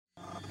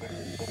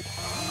Whoa.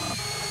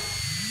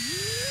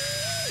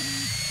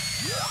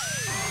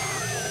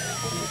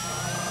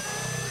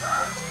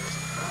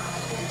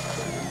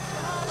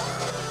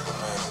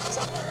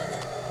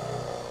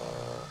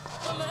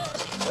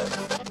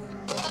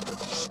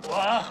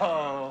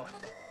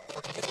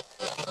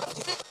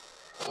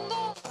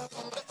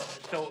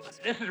 So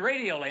this is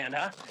Radioland,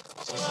 huh?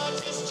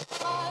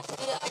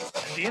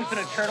 The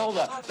infinite turtle,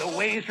 the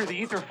waves through the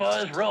ether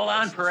fuzz roll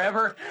on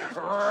forever.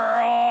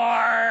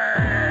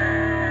 Roar!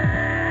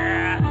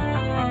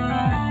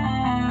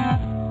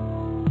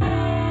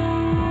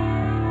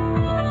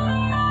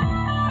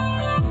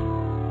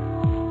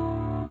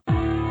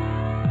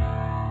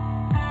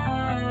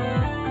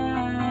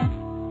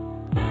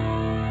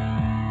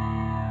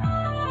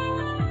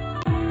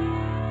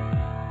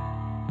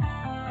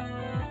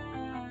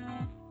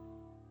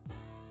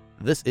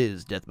 This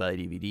is Death by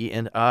DVD,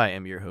 and I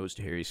am your host,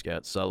 Harry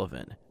Scott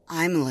Sullivan.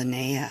 I'm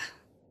Linnea,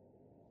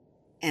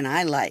 and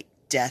I like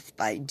Death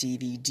by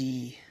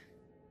DVD.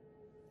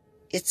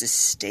 It's a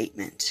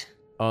statement.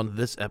 On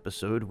this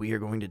episode, we are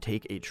going to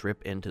take a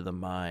trip into the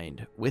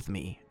mind. With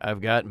me,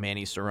 I've got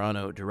Manny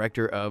Serrano,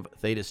 director of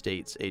Theta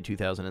States, a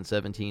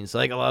 2017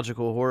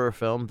 psychological horror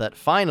film that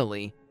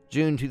finally,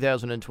 June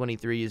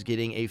 2023, is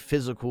getting a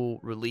physical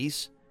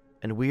release,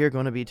 and we are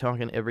going to be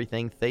talking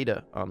everything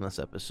Theta on this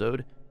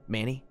episode.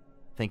 Manny,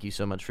 thank you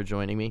so much for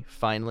joining me,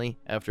 finally,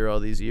 after all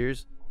these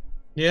years.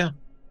 Yeah,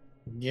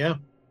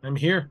 I'm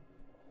here.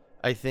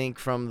 I think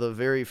from the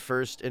very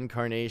first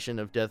incarnation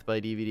of Death by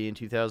DVD in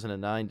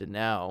 2009 to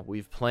now,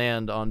 we've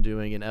planned on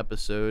doing an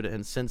episode,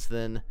 and since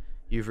then,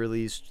 you've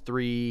released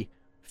 3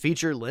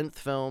 feature-length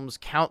films,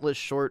 countless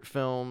short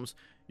films.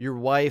 Your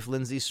wife,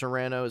 Lindsay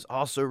Serrano, has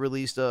also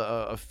released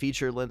a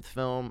feature-length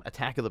film,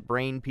 Attack of the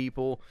Brain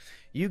People.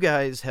 You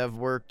guys have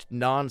worked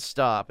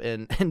non-stop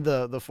in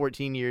the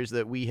 14 years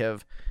that we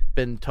have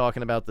been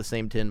talking about the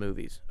same 10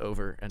 movies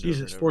over and over.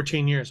 Jesus,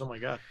 14 years. Oh, my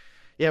God.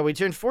 Yeah, we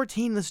turned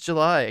 14 this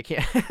July. I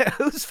can't.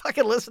 Who's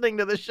fucking listening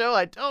to the show?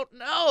 I don't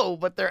know,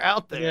 but they're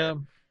out there.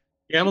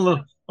 Yeah, I'm a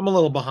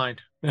little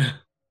behind.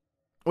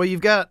 Well,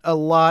 you've got a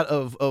lot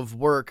of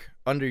work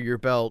under your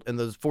belt in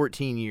those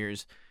 14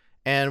 years,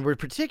 and we're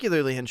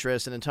particularly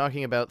interested in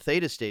talking about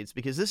Theta States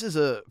because this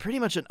is pretty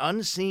much an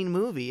unseen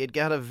movie. It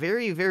got a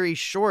very, very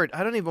short,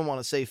 I don't even want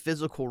to say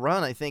physical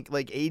run. I think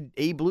like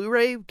a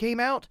Blu-ray came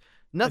out.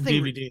 Nothing.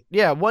 A DVD.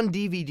 Yeah, one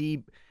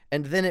DVD,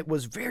 and then it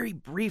was very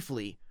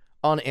briefly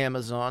on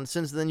Amazon.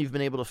 Since then, you've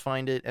been able to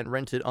find it and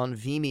rent it on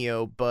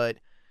Vimeo, but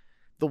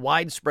the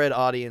widespread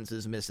audience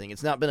is missing.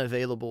 It's not been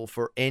available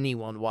for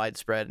anyone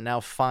widespread.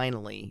 Now,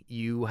 finally,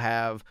 you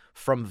have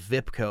from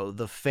Vipco,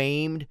 the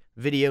famed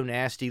Video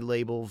Nasty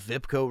label.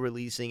 Vipco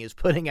Releasing is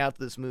putting out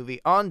this movie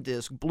on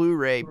disc,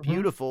 Blu-ray,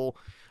 beautiful.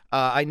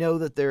 I know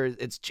that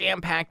it's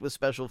jam-packed with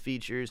special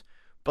features,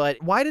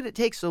 but why did it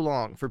take so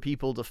long for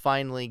people to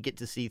finally get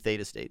to see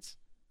Theta States?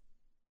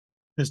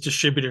 His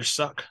distributors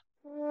suck.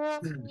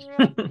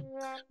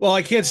 Well,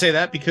 I can't say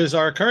that because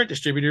our current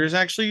distributor is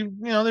actually,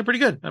 they're pretty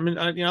good. I mean,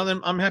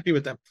 I'm happy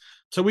with them.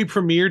 So we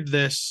premiered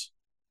this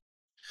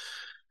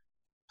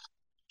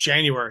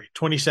January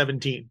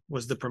 2017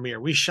 was the premiere.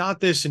 We shot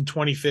this in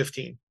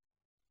 2015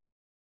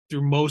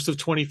 through most of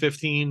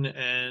 2015,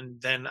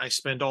 and then I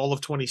spent all of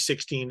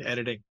 2016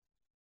 editing.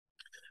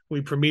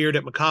 We premiered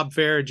at Macabre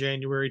Fair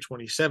January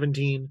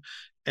 2017,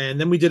 and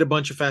then we did a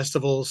bunch of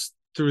festivals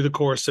through the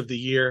course of the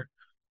year.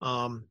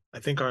 I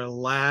think our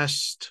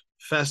last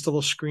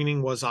festival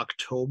screening was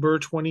October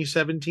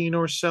 2017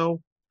 or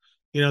so.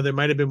 There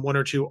might have been 1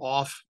 or 2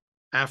 off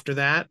after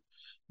that,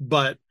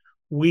 but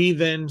we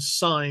then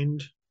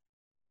signed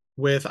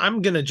with,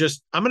 I'm going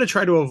to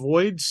try to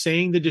avoid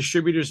saying the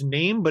distributor's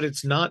name, but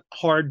it's not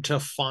hard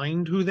to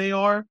find who they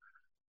are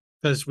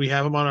because we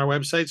have them on our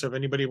website. So if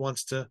anybody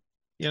wants to,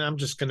 I'm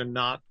just going to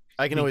not.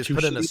 I can always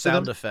put in a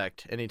sound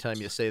effect anytime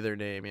you say their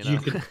name, You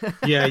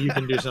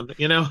can do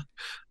something,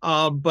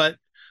 but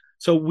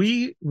so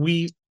we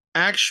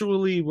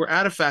actually were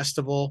at a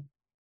festival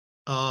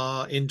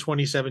in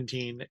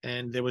 2017,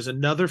 and there was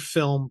another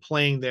film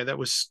playing there that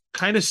was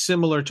kind of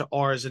similar to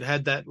ours. It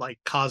had that like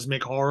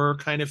cosmic horror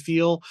kind of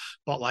feel,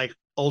 but like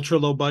ultra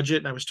low budget.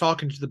 And I was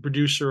talking to the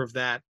producer of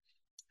that,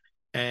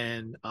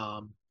 and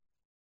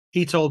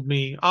he told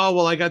me, "Oh,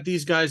 well, I got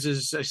these guys."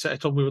 I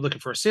told him we were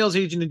looking for a sales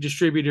agent and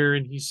distributor,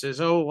 and he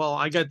says, "Oh, well,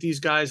 I got these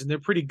guys, and they're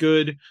pretty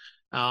good.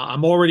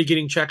 I'm already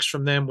getting checks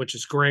from them, which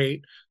is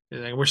great.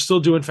 And we're still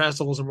doing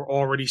festivals and we're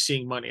already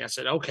seeing money." I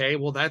said, "Okay,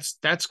 well,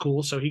 that's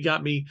cool." So he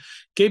gave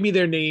me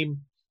their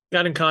name,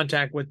 got in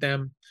contact with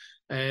them.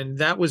 And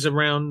that was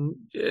around,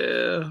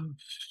 that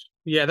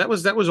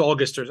was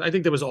August, or I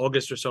think that was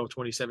August or so of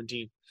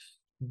 2017.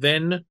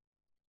 Then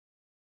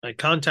I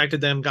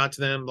contacted them, got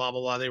to them, blah, blah,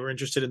 blah. They were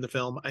interested in the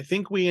film. I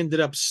think we ended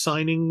up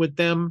signing with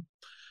them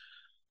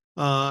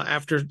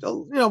after,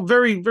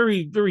 very,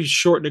 very, very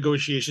short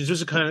negotiations.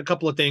 There's a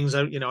couple of things.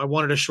 I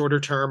wanted a shorter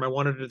term. I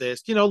wanted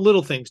this,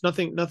 little things,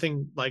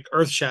 nothing like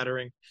earth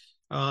shattering.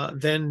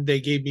 Then they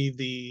gave me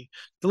the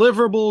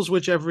deliverables,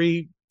 which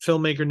every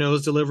filmmaker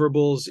knows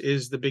deliverables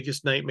is the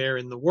biggest nightmare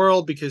in the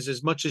world, because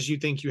as much as you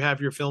think you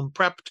have your film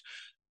prepped,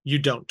 you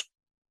don't.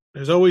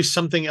 There's always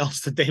something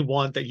else that they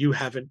want that you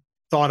haven't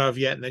thought of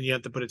yet, and then you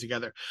have to put it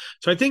together.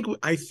 So I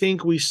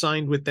think we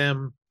signed with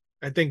them.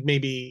 I think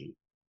maybe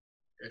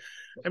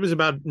it was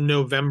about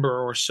November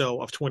or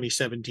so of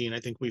 2017. I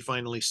think we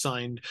finally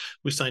signed.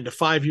 We signed a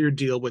 5-year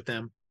deal with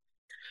them,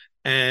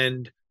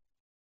 and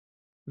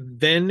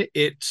then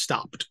it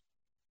stopped.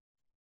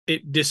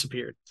 It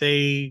disappeared.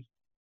 They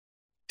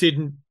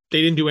didn't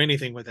do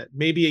anything with it.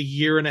 Maybe a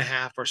year and a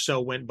half or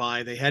so went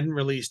by. They hadn't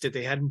released it.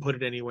 They hadn't put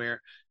it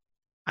anywhere.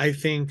 I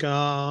think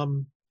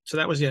so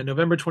that was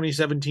November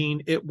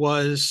 2017. It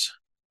was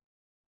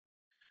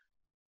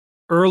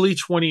early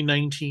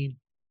 2019.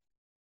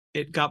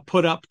 It got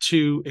put up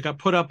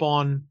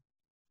on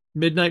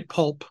Midnight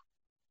Pulp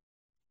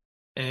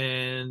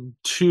and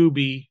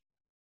Tubi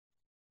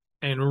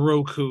and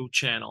Roku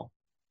channel.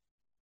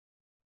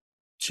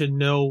 To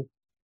no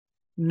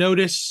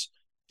notice.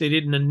 They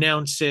didn't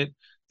announce it.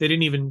 They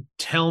didn't even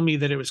tell me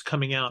that it was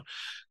coming out.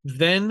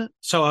 Then,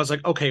 so I was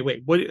like, okay,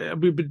 wait, what?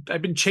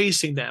 I've been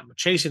chasing them.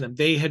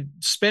 They had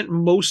spent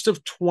most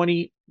of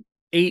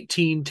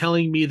 2018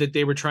 telling me that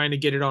they were trying to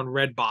get it on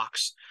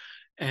Redbox.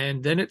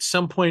 And then at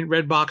some point,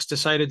 Redbox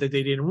decided that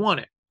they didn't want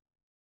it.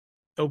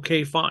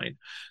 Okay, fine.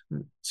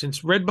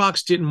 Since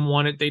Redbox didn't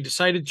want it, they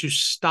decided to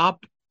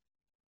stop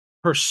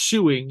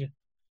pursuing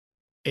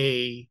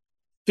a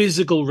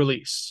physical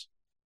release.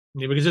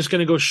 Because it's going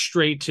to go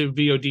straight to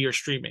VOD or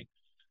streaming.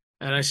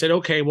 And I said,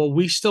 okay, well,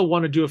 we still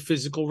want to do a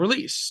physical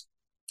release.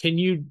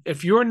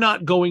 If you're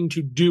not going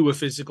to do a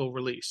physical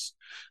release,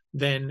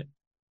 then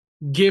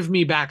give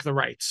me back the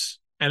rights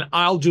and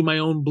I'll do my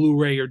own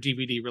Blu-ray or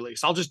DVD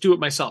release. I'll just do it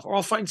myself, or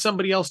I'll find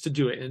somebody else to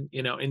do it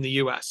in the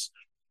US.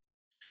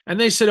 And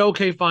they said,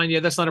 okay, fine.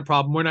 Yeah, that's not a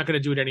problem. We're not going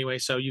to do it anyway,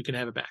 so you can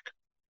have it back.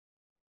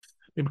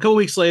 A couple of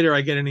weeks later,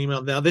 I get an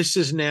email. Now, this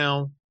is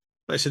now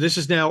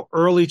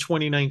early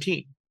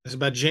 2019. It's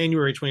about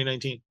January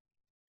 2019.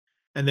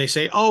 And they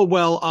say, oh,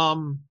 well,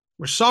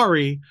 we're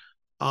sorry.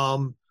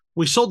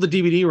 We sold the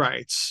DVD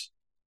rights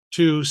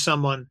to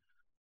someone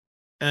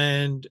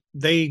and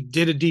they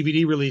did a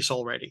DVD release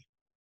already.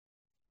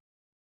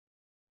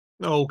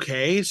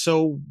 Okay,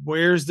 so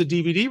where's the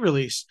DVD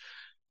release?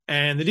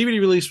 And the DVD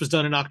release was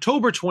done in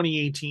October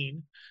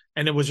 2018,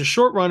 and it was a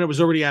short run. It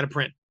was already out of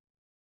print.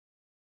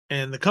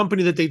 And the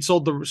company that they'd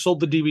sold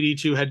the DVD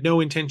to had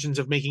no intentions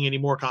of making any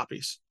more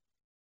copies.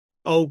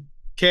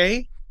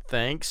 Okay.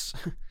 Thanks.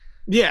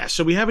 Yeah,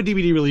 so we have a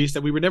DVD release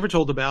that we were never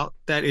told about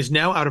that is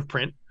now out of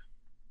print.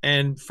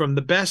 And from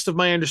the best of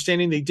my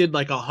understanding, they did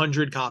like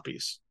 100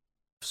 copies.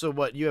 So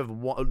what, you have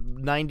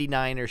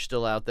 99 are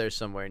still out there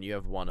somewhere, and you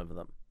have one of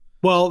them.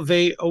 Well,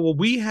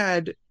 we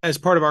had, as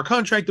part of our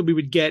contract, that we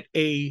would get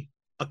a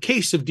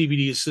case of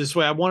DVDs. So this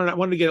way, I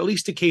wanted to get at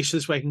least a case, so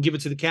this way I can give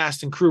it to the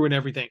cast and crew and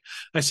everything.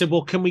 I said,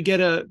 well, can we get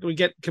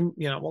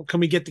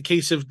the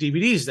case of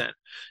DVDs then?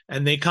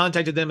 And they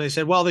contacted them and they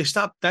said, well, they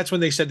stopped. That's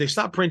when they said they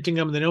stopped printing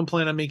them and they don't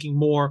plan on making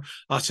more.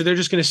 So they're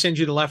just going to send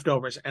you the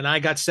leftovers. And I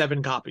got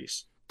 7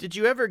 copies. Did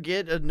you ever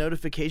get a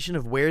notification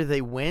of where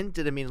they went?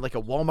 Did I mean like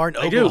a Walmart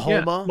in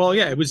Oklahoma? Yeah. Well,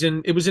 yeah, it was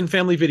in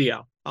Family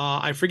Video.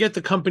 I forget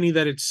the company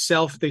that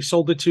they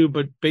sold it to,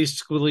 but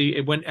basically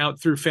it went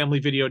out through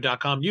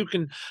familyvideo.com.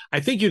 I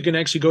think you can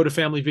actually go to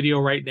Family Video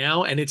right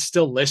now and it's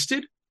still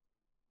listed.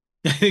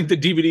 I think the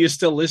DVD is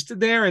still listed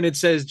there and it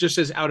just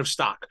says out of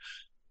stock.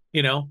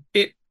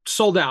 It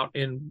sold out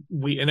in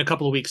a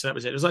couple of weeks and that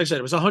was it. As I said,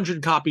 it was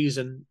 100 copies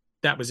and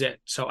that was it.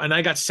 So, and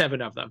I got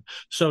 7 of them.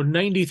 So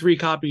 93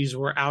 copies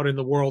were out in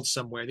the world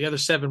somewhere. The other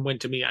 7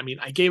 went to me. I mean,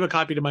 I gave a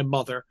copy to my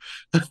mother.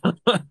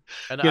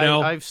 And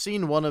I've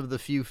seen one of the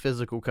few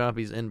physical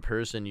copies in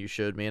person you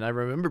showed me. And I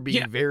remember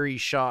being very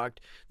shocked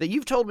that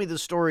you've told me the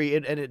story.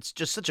 And it's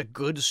just such a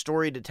good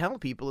story to tell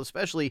people,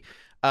 especially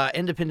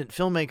independent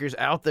filmmakers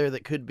out there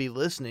that could be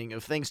listening,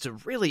 of things to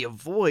really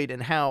avoid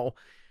and how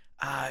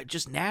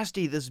just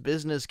nasty this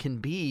business can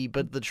be.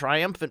 But the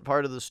triumphant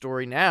part of the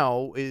story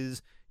now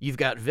is you've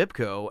got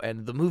VIPCO,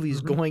 and the movie's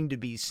going to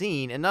be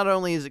seen. And not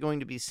only is it going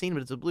to be seen,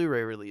 but it's a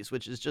Blu-ray release,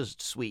 which is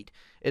just sweet.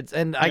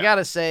 I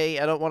gotta say,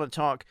 I don't want to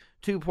talk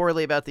too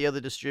poorly about the other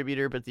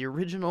distributor, but the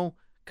original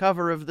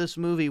cover of this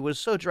movie was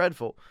so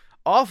dreadful.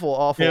 Awful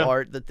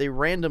art that they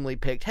randomly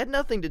picked. Had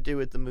nothing to do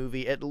with the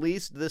movie. At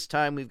least this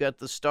time we've got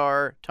the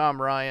star,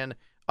 Tom Ryan,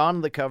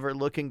 on the cover,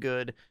 looking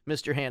good.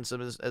 Mr.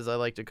 Handsome, as I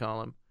like to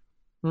call him.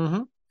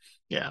 Mm-hmm.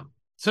 Yeah.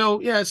 So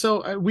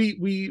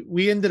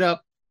we ended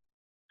up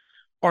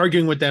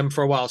arguing with them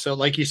for a while. So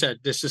like you said,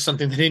 this is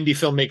something that indie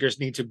filmmakers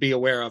need to be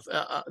aware of.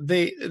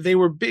 They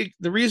were big.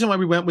 The reason why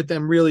we went with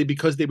them really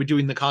because they were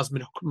doing the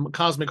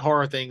cosmic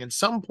horror thing. And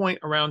some point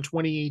around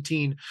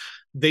 2018,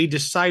 they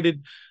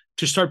decided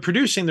to start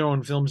producing their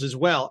own films as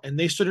well. And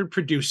they started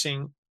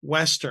producing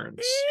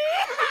Westerns.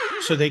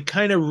 So they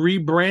kind of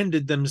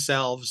rebranded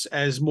themselves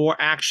as more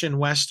action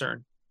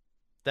Western.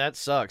 That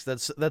sucks.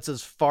 That's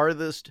as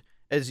farthest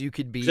as you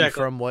could be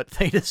Exactly. from what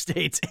Theta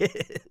states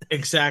is.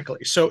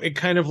 Exactly. So it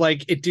kind of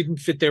like it didn't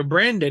fit their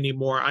brand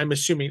anymore. I'm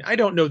assuming. I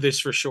don't know this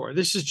for sure.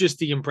 This is just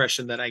the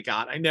impression that I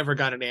got. I never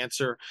got an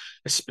answer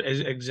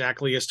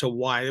exactly as to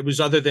why. It was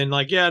other than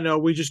like, yeah, no,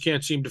 we just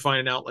can't seem to find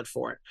an outlet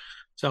for it.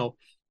 So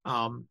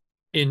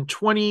in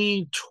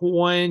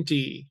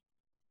 2020,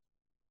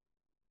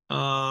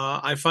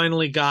 I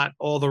finally got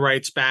all the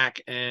rights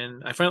back,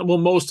 and I finally, well,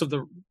 most of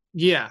the,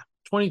 yeah,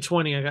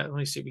 2020. I got. Let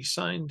me see. We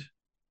signed.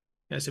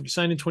 I said we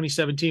signed in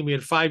 2017. We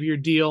had a 5-year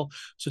deal.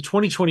 So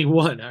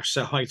 2021 or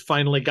so, I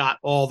finally got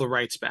all the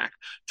rights back.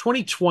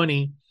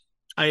 2020,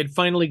 I had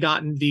finally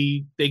gotten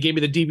they gave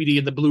me the DVD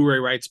and the Blu-ray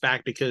rights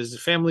back because the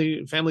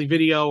family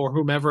video or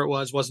whomever it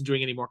was wasn't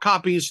doing any more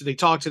copies. So they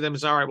talked to them and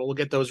said, all right, well, we'll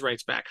get those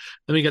rights back.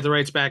 Let me get the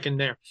rights back in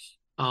there.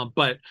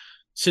 But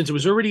since it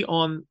was already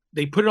on,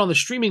 they put it on the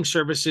streaming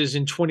services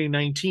in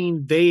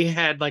 2019. They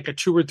had like a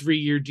 2 or 3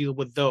 year deal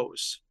with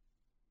those.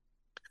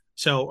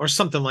 So, or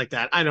something like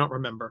that. I don't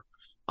remember.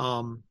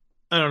 I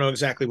don't know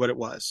exactly what it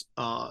was.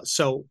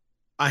 So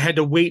I had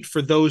to wait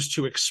for those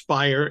to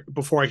expire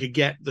before I could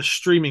get the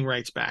streaming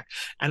rights back.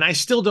 And I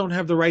still don't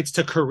have the rights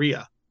to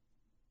Korea.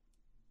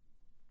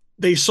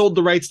 They sold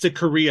the rights to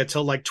Korea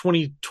till like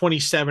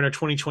 2027 or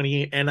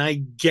 2028. And I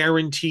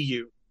guarantee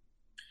you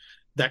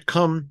that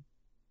come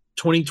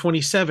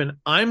 2027,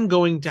 I'm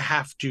going to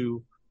have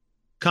to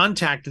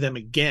contact them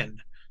again,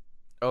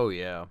 Oh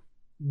yeah.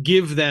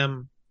 give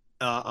them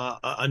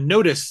a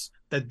notice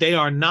that they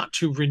are not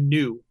to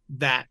renew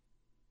that.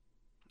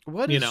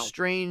 What a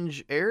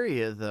strange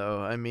area,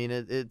 though. I mean,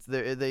 it's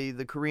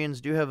the Koreans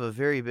do have a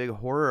very big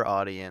horror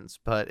audience,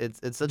 but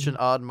it's such an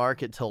odd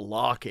market to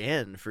lock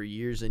in for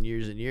years and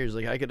years and years.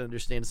 Like I could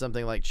understand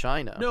something like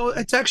China. No,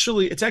 it's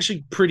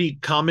actually pretty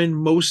common.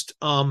 Most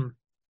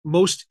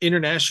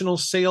international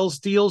sales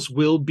deals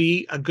will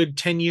be a good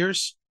 10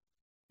 years.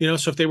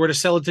 So if they were to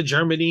sell it to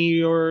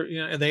Germany or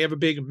they have a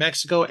big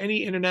Mexico,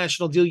 any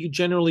international deal, you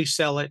generally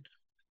sell it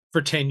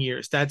for 10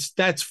 years.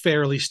 That's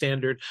fairly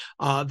standard.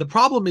 The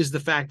problem is the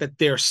fact that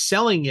they're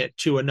selling it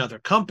to another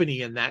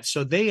company in that,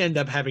 so they end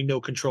up having no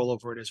control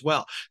over it as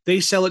well. They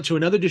sell it to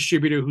another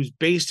distributor who's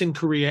based in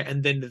Korea,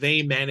 and then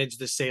they manage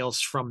the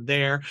sales from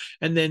there.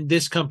 And then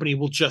this company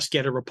will just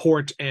get a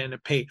report and a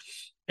pay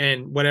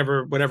and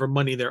whatever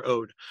money they're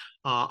owed.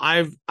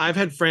 I've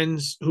had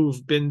friends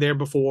who've been there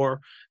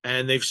before,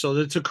 and they've sold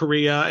it to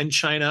Korea and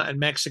China and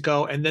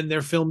Mexico, and then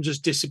their film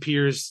just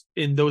disappears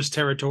in those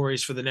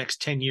territories for the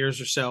next 10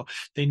 years or so.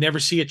 They never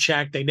see a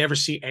check. They never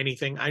see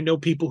anything. I know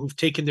people who've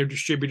taken their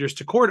distributors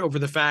to court over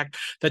the fact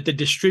that the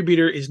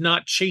distributor is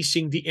not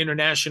chasing the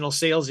international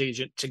sales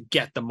agent to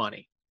get the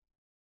money.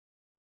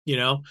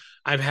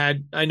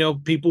 I know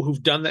people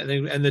who've done that,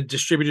 and the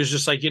distributor's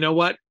just like, you know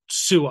what,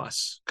 sue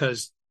us,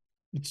 because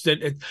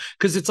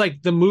it's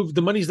like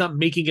the money's not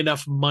making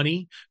enough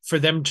money for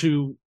them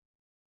to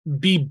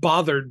be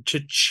bothered to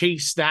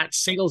chase that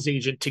sales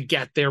agent to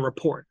get their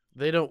report.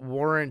 They don't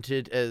warrant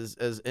it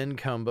as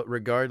income, but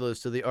regardless,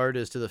 to the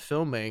artist, to the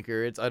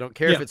filmmaker, I don't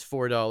care if it's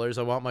 $4.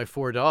 I want my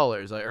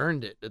 $4. I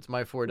earned it. It's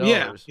my $4.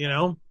 Yeah,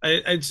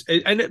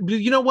 and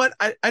you know what?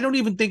 I don't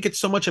even think it's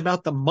so much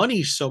about the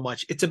money so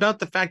much. It's about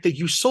the fact that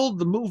you sold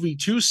the movie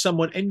to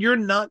someone, and you're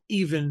not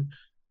even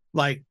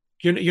like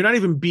you're not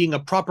even being a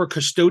proper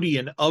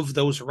custodian of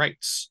those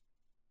rights.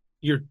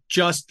 You're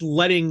just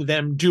letting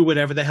them do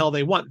whatever the hell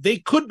they want. They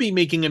could be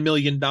making $1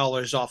 million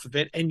off of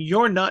it, and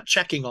you're not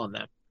checking on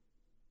them.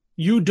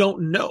 You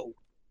don't know.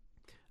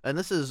 And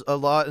this is a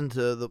lot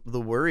into the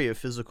worry of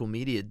physical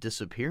media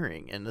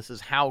disappearing, and this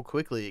is how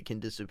quickly it can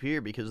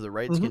disappear because the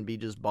rights can be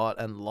just bought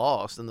and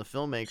lost, and the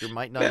filmmaker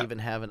might not even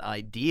have an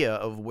idea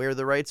of where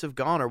the rights have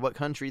gone or what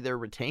country they're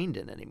retained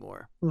in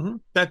anymore.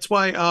 That's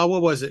why,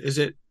 what was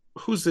it?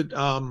 Who's it?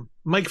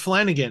 Mike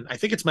Flanagan. I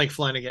think it's Mike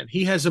Flanagan.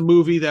 He has a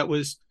movie that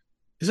was,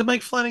 is it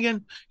Mike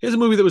Flanagan? He has a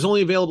movie that was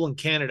only available in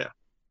Canada.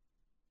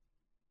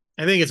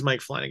 I think it's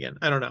Mike Flanagan.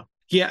 I don't know.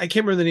 Yeah, I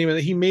can't remember the name of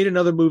it. He made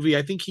another movie.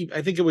 I think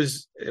it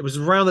was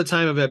around the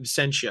time of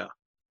Absentia.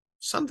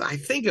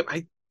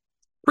 I'm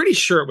pretty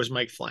sure it was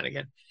Mike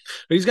Flanagan.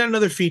 But he's got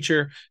another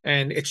feature,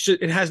 and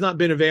it has not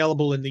been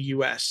available in the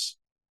US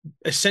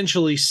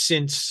essentially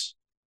since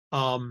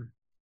it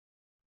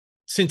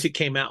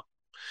came out.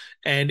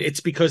 And it's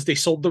because they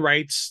sold the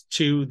rights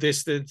to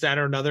this, that,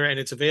 or another, and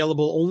it's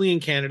available only in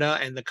Canada.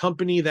 And the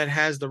company that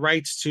has the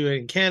rights to it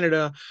in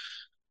Canada,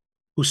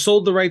 who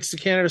sold the rights to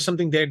Canada,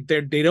 something they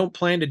don't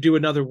plan to do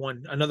another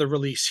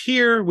release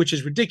here, which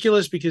is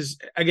ridiculous because,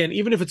 again,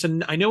 even if it's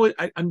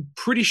I'm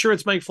pretty sure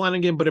it's Mike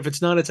Flanagan, but if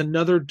it's not, it's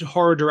another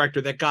horror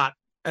director that got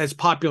as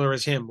popular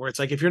as him, where it's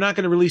like, if you're not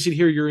going to release it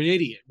here, you're an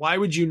idiot. Why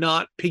would you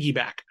not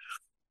piggyback?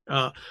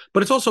 But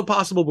it's also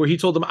possible where he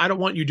told them, I don't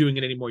want you doing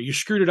it anymore. You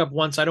screwed it up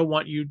once. I don't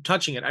want you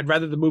touching it. I'd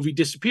rather the movie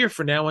disappear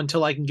for now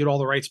until I can get all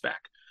the rights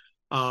back.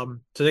 So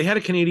they had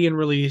a Canadian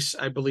release,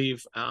 I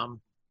believe.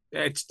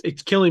 It's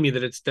killing me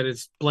that it's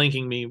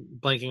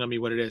blanking on me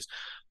what it is.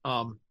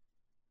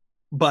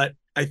 But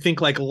I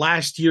think like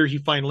last year he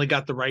finally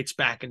got the rights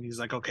back, and he's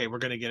like, okay, we're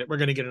gonna get it. We're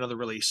gonna get another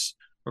release.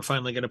 We're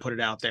finally gonna put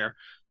it out there.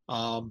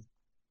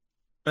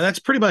 And that's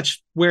pretty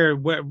much where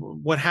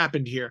what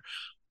happened here.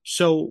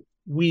 So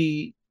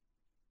we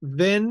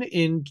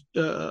finally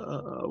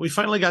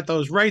got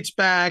those rights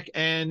back,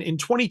 and in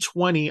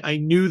 2020 I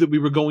knew that we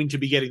were going to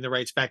be getting the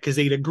rights back because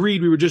they'd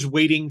agreed. We were just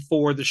waiting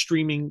for the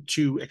streaming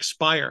to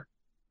expire.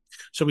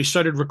 So we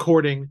started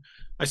recording.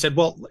 I said,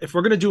 well, if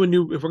we're going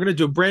to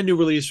do a brand new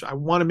release, I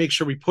want to make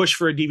sure we push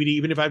for a DVD,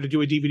 even if I have to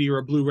do a DVD or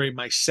a Blu-ray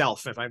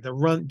myself. If I have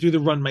to do the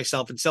run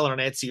myself and sell it on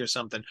Etsy or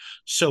something,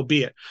 so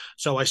be it.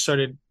 So I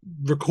started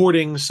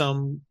recording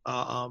some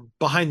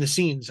behind the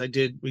scenes. We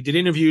did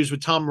interviews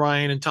with Tom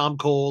Ryan and Tom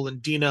Cole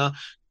and Dina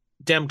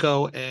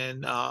Demko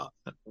and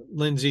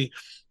Lindsay.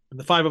 And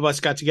the five of us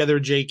got together.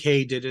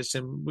 JK did this,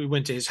 and we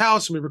went to his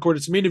house and we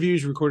recorded some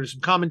interviews, recorded some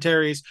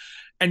commentaries.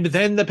 And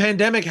then the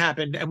pandemic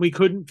happened and we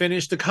couldn't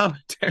finish the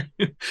commentary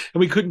and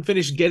we couldn't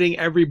finish getting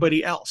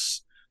everybody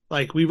else.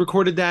 Like we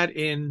recorded that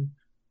in,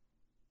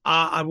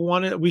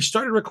 we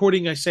started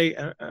recording,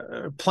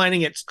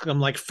 planning it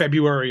like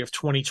February of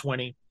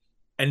 2020.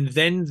 And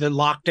then the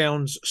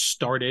lockdowns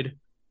started.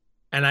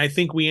 And I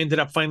think we ended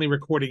up finally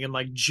recording in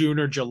like June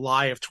or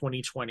July of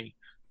 2020.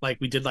 Like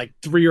we did like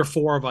 3 or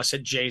 4 of us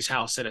at Jay's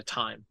house at a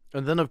time.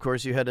 And then, of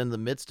course, you had in the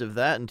midst of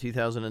that in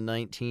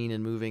 2019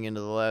 and moving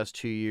into the last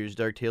 2 years,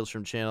 Dark Tales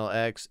from Channel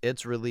X,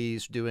 its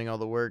release, doing all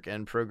the work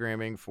and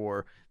programming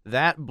for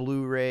that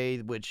Blu-ray,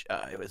 which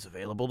was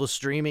available to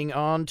streaming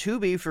on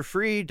Tubi for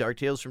free, Dark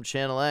Tales from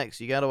Channel X.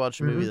 You got to watch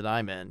the movie that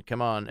I'm in.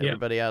 Come on,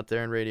 everybody out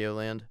there in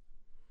Radioland.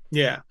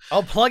 Yeah.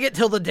 I'll plug it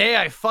till the day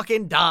I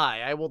fucking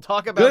die. I will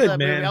talk about that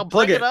movie. I'll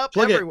plug it up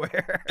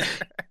everywhere.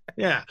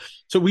 Yeah.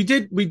 So we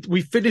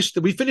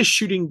finished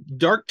shooting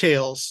Dark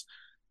Tales.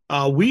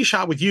 We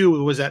shot with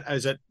you. Was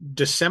that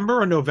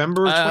December or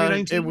November of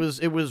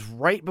 2019? It was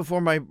right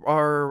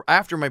before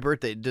after my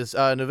birthday,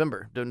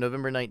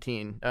 November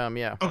 19.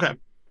 Yeah. Okay.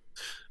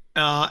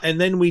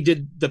 And then we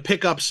did the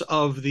pickups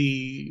of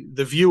the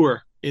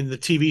viewer in the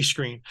TV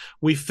screen.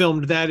 We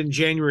filmed that in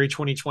January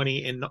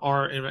 2020 in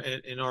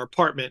our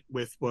apartment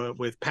with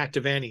Pat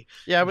Devaney.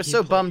 Yeah, I was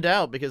so bummed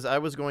out because I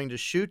was going to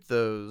shoot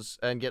those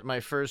and get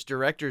my first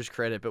director's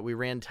credit, but we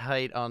ran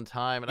tight on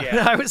time, and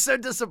I was so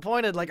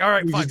disappointed. Like, all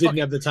right, we just didn't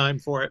have the time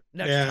for it.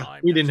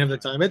 We didn't have the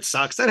time. It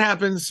sucks. That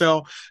happens.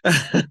 So,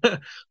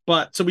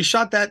 so we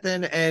shot that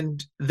then,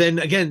 and then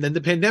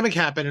the pandemic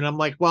happened, and I'm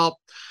like,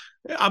 well,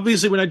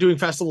 obviously we're not doing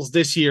festivals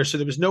this year, so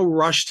there was no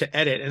rush to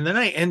edit. And then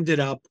I ended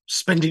up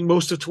spending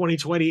most of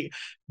 2020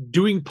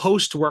 doing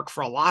post work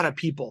for a lot of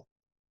people.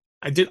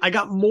 I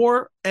got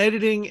more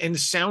editing and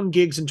sound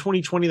gigs in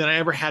 2020 than I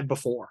ever had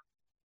before,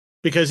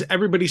 because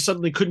everybody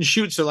suddenly couldn't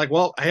shoot. So like,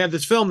 well, I have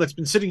this film that's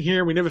been sitting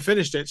here, we never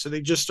finished it. So they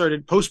just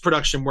started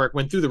post-production work,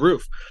 went through the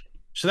roof.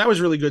 So that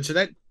was really good.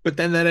 But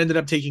then that ended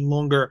up taking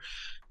longer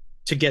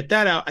to get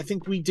that out. I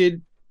think we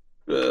did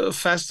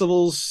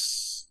festivals.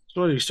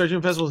 So we started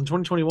doing festivals in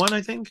 2021,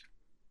 I think.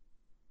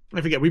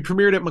 I forget. We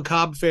premiered at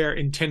Macabre Fair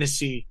in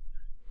Tennessee.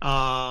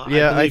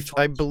 I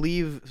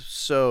believe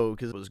so,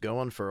 because it was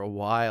going for a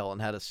while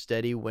and had a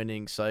steady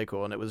winning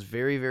cycle, and it was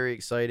very, very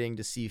exciting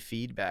to see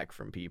feedback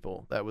from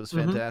people. That was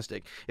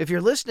fantastic. If you're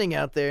listening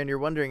out there and you're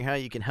wondering how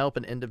you can help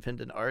an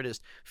independent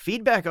artist,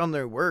 feedback on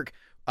their work,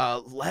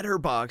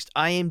 Letterboxd,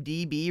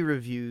 IMDb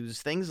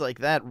reviews, things like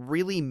that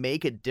really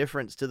make a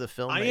difference to the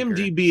filmmaker.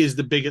 IMDb is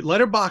the biggest.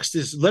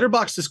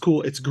 Letterboxd is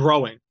cool. It's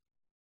growing.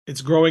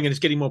 And it's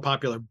getting more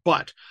popular.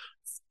 But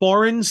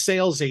foreign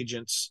sales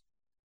agents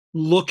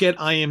look at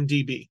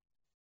IMDb,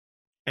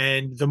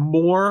 and the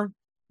more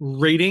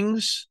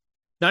ratings,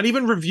 not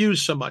even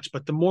reviews so much,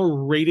 but the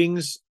more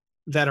ratings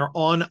that are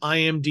on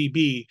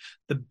IMDb,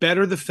 the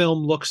better the film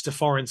looks to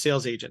foreign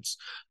sales agents.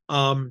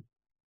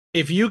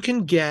 If you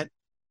can get,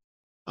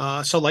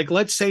 so like,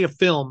 let's say a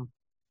film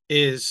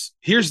is,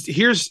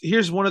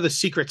 here's one of the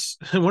secrets,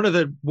 one of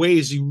the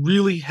ways you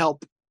really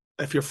help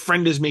if your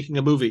friend is making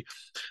a movie.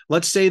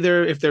 Let's say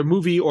if their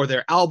movie or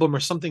their album or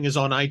something is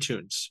on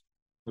iTunes,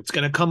 it's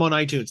going to come on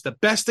iTunes. The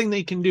best thing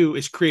they can do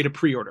is create a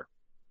pre-order.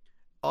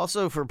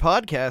 Also, for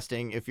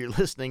podcasting, if you're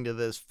listening to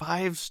this,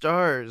 5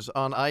 stars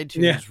on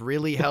iTunes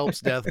really helps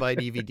Death by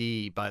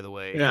DVD, by the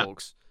way,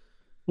 folks.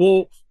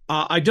 Well,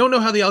 I don't know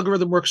how the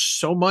algorithm works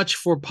so much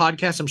for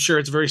podcasts. I'm sure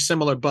it's very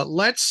similar, but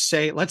let's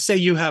say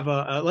you have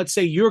let's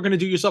say you're going to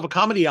do yourself a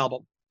comedy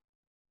album,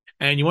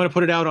 and you want to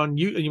put it out on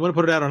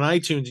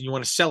iTunes, and you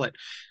want to sell it.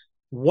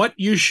 What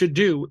you should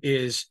do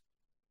is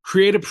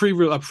create a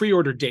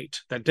pre-order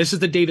date, that this is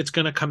the date it's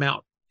going to come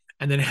out,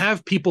 and then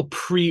have people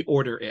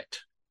pre-order it.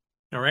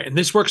 All right. And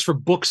this works for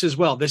books as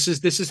well. This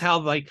is how,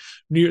 like,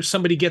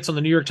 somebody gets on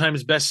the New York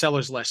Times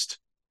bestsellers list.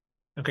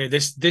 Okay.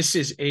 This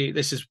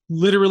is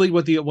literally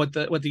what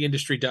the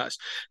industry does.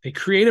 They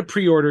create a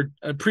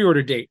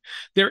pre-order date.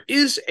 There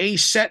is a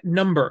set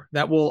number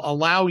that will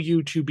allow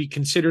you to be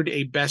considered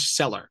a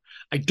bestseller.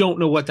 I don't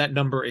know what that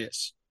number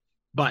is,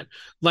 but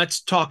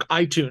let's talk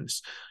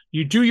iTunes.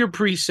 You do your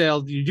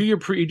pre-sale, you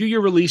do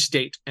your release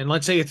date, and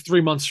let's say it's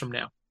 3 months from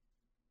now.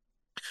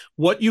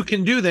 What you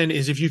can do then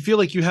is, if you feel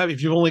like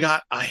if you've only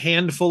got a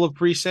handful of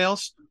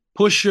pre-sales,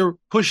 push your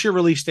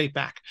release date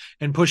back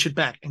and push it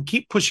back and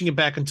keep pushing it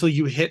back until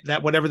you hit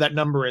that, whatever that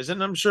number is.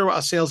 And I'm sure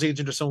a sales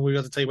agent or someone will be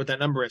able to tell you what that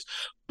number is.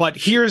 But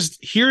here's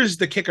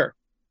the kicker.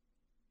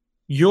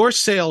 Your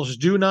sales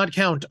do not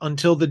count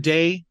until the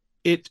day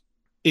it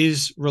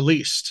is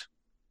released.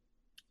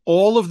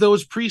 All of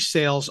those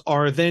pre-sales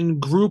are then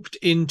grouped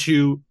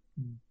into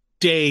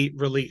day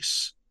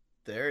release.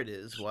 There it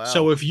is. Wow.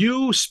 So if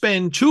you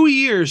spend 2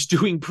 years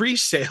doing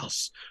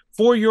pre-sales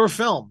for your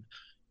film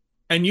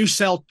and you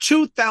sell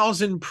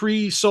 2,000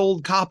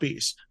 pre-sold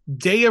copies,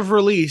 day of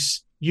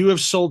release, you have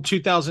sold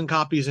 2,000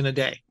 copies in a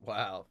day.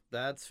 Wow.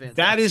 That's fantastic.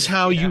 That is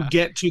how you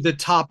get to the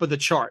top of the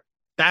chart.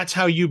 That's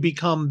how you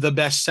become the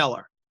best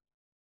seller,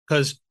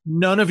 because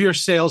none of your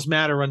sales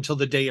matter until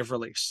the day of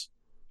release.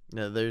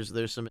 No,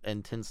 there's some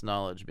intense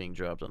knowledge being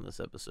dropped on this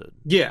episode.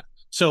 Yeah.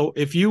 So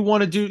if you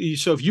want to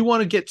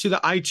get to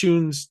the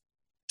iTunes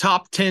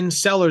top 10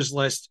 sellers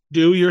list,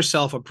 do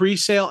yourself a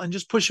pre-sale and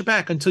just push it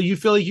back until you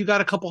feel like you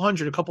got a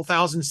couple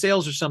thousand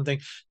sales or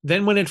something.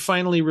 Then when it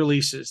finally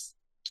releases,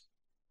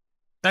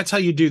 that's how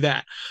you do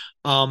that.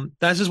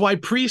 That is why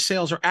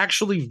pre-sales are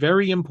actually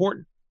very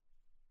important.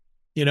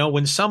 You know,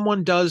 when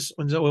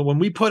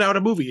we put out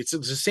a movie, it's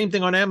the same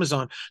thing on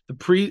Amazon.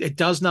 It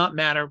does not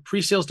matter.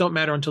 Pre-sales don't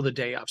matter until the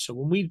day of. So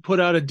when we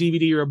put out a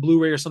DVD or a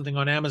Blu-ray or something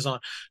on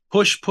Amazon,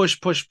 push,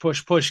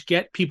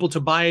 get people to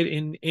buy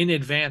it in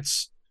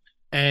advance.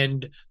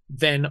 And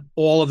then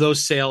all of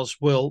those sales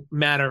will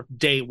matter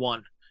day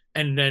one.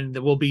 And then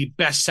there will be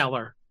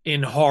bestseller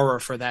in horror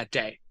for that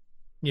day,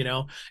 you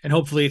know, and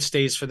hopefully it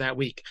stays for that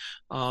week.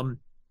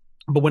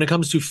 But when it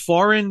comes to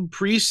foreign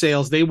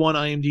pre-sales, they want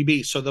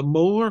IMDb. So the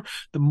more,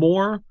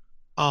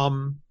 I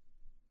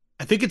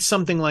think it's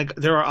something like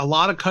there are a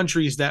lot of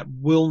countries that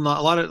will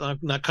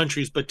not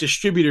countries, but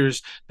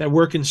distributors that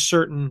work in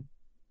certain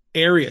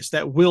areas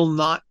that will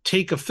not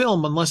take a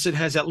film unless it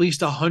has at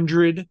least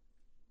 100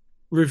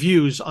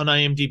 reviews on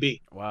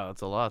IMDb. Wow,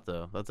 that's a lot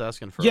though. That's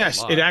asking for yes,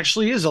 a lot. It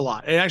actually is a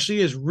lot. It actually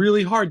is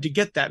really hard to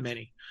get that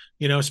many,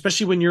 you know,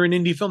 especially when you're an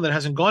indie film that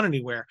hasn't gone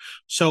anywhere.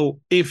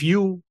 So if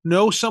you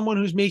know someone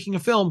who's making a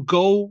film,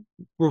 go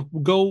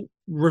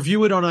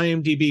review it on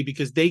IMDb,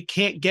 because they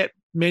can't get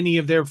many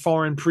of their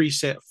foreign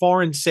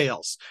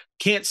sales.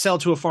 Can't sell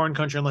to a foreign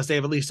country unless they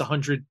have at least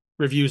 100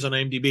 reviews on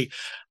IMDb.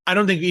 I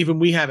don't think even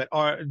we have it.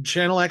 Our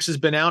Channel X has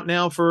been out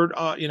now for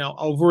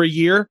over a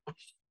year.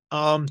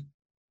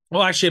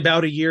 Well, actually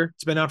about a year.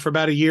 It's been out for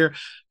about a year.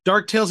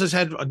 Dark Tales has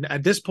had,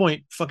 at this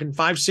point, fucking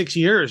 5-6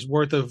 years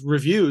worth of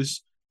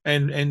reviews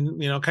and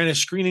you know, kind of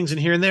screenings in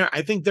here and there.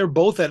 I think they're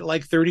both at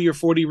like 30 or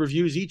 40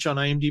 reviews each on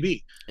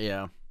IMDb.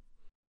 Yeah.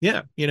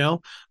 Yeah, you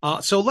know.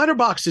 So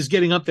Letterboxd is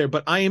getting up there,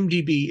 but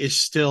IMDb is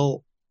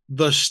still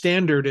the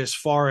standard as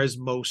far as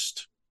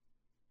most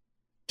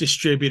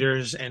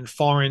distributors and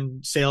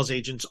foreign sales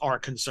agents are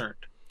concerned.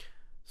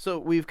 So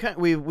we've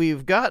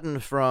gotten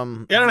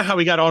from... I don't know how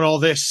we got on all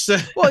this.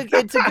 Well,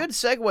 it's a good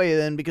segue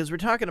then, because we're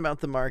talking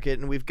about the market,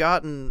 and we've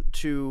gotten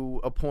to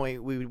a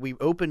point. We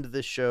opened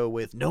this show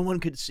with no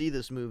one could see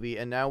this movie,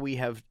 and now we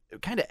have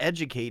kind of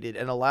educated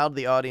and allowed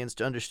the audience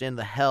to understand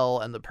the hell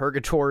and the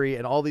purgatory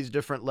and all these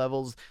different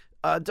levels.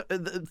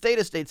 The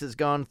Theta States has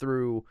gone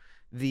through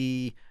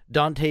the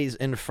Dante's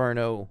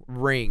Inferno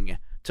ring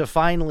to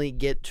finally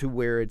get to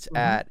where it's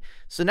at.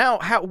 So now,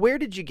 where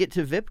did you get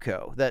to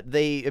Vipco?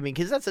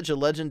 Because that's such a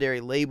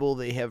legendary label.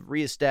 They have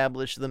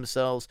reestablished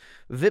themselves.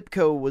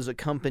 Vipco was a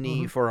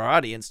company, for our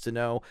audience to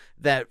know,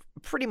 that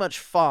pretty much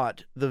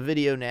fought the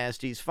Video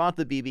Nasties, fought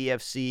the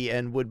BBFC,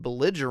 and would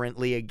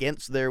belligerently,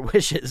 against their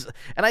wishes,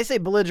 and I say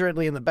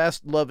belligerently in the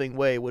best loving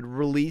way, would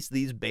release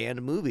these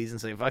banned movies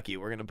and say, fuck you,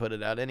 we're going to put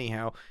it out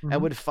anyhow,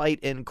 and would fight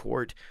in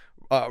court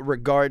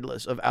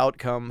regardless of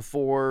outcome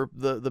for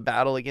the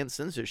battle against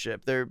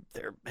censorship. They're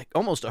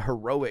almost a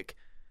heroic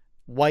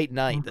white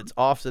knight that's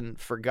often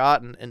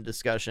forgotten in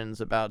discussions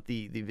about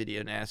the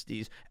Video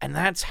Nasties, and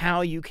that's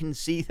how you can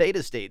see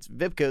Theta States.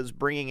 Vipco's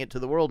bringing it to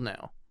the world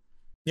now.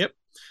 Yep.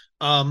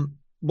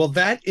 Well,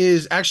 that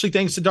is actually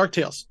thanks to Dark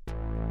Tales.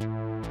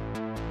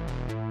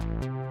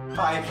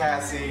 Hi,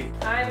 Cassie.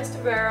 Hi,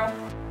 Mr. Barrow.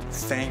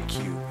 Thank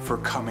you for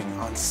coming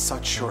on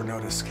such short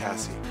notice,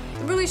 Cassie.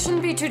 It really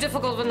shouldn't be too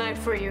difficult of a night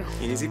for you.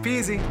 Easy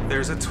peasy.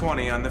 There's a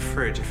 20 on the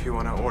fridge if you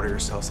want to order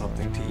yourself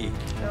something to eat.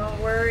 Don't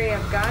worry,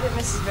 I've got it,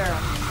 Mrs. Barrow.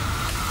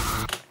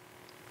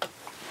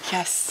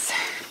 Yes.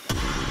 The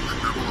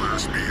devil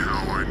asked me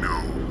how I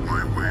know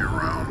my way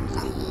around the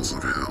halls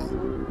of hell.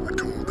 I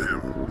told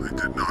him I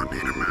did not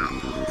need a map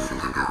for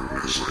the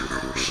darkness I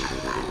know so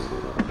well.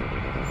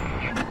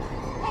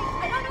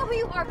 Hey, I don't know who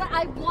you are, but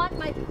I want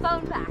my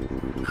phone back.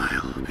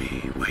 I'll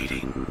be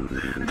waiting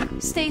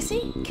then.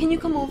 Stacy, can you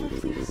come over,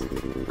 please?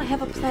 I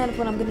have a plan of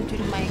what I'm gonna do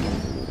to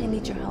Megan. I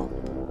need your help.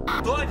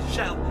 Blood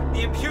shall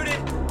be imputed.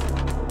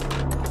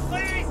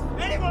 Please,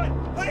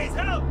 anyone, please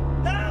help!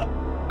 Help!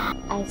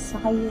 I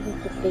saw you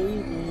with the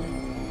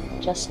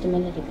baby just a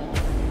minute ago.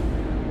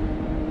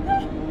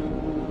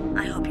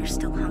 I hope you're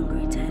still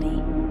hungry,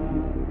 Teddy.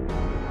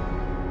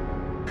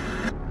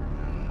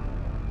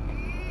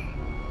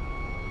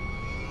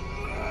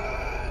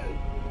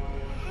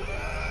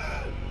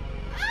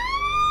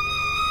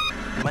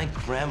 My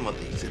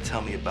grandmother used to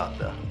tell me about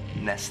the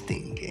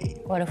nesting game.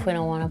 What if we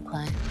don't want to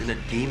play? Then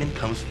a demon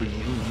comes for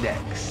you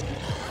next.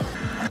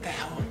 What the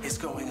hell is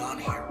going on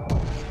here?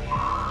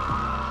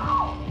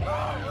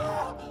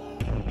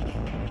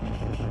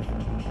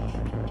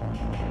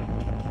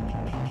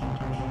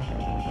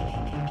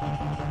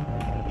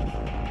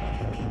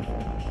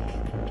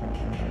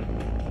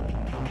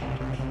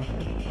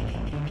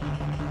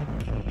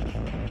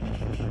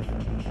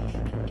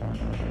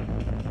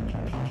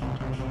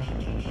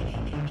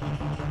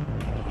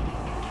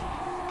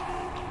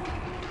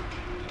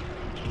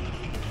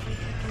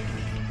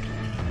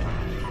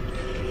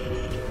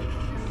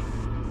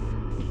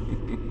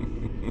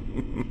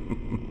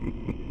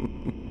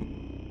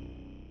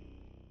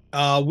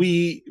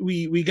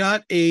 We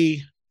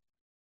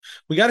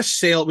got a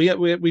sale.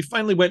 We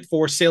finally went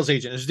for sales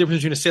agent. There's a difference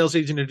between a sales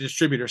agent and a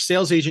distributor.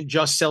 Sales agent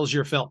just sells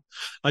your film.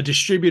 A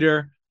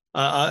distributor,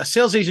 a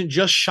sales agent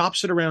just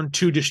shops it around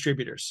to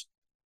distributors,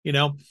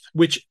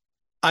 which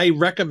I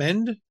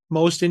recommend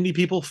most indie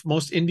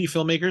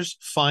filmmakers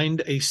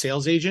find a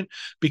sales agent,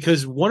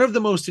 because one of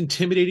the most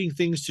intimidating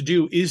things to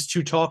do is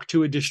to talk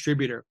to a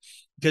distributor,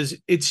 because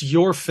it's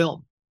your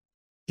film,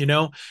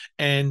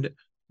 and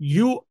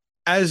you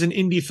as an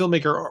indie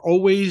filmmaker are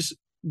always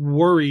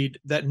worried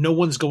that no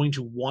one's going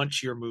to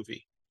want your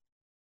movie.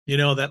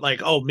 That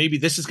like, oh, maybe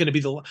this is going to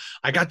be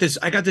I got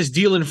this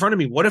deal in front of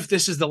me. What if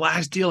this is the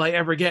last deal I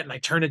ever get and I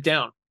turn it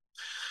down?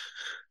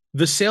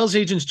 The sales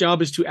agent's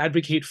job is to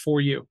advocate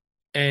for you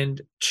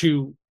and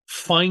to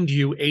find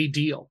you a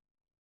deal.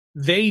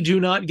 They do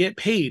not get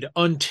paid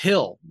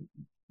until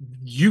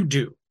you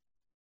do.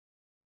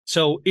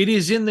 So it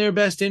is in their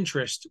best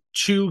interest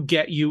to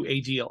get you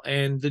a deal.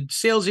 And the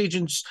sales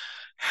agents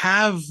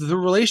have the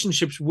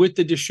relationships with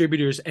the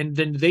distributors, and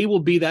then they will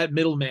be that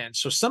middleman.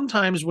 So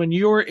sometimes when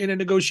you're in a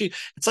negotiation,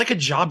 it's like a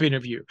job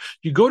interview.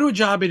 You go to a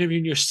job interview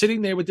and you're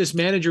sitting there with this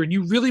manager and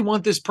you really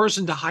want this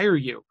person to hire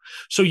you.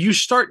 So you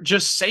start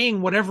just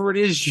saying whatever it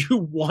is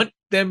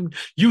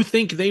you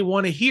think they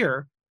want to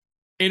hear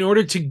in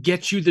order to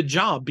get you the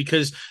job,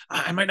 because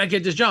I might not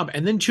get this job.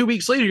 And then 2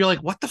 weeks later, you're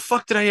like, what the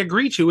fuck did I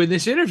agree to in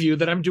this interview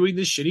that I'm doing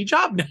this shitty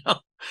job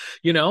now?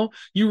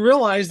 You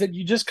realize that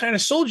you just kind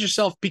of sold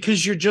yourself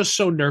because you're just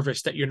so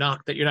nervous that you're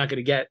not going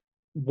to get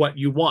what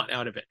you want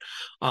out of it.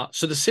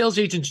 So the sales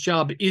agent's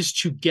job is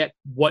to get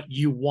what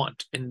you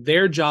want, and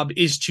their job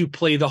is to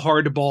play the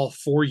hardball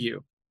for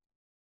you.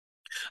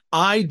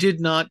 I did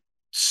not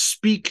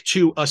speak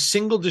to a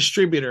single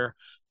distributor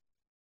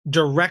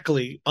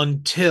directly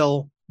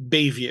until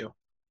Bayview,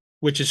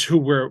 which is who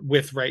we're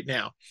with right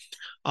now.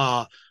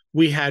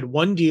 We had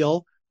one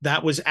deal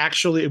that was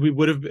actually, we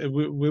would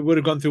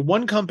have gone through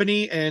one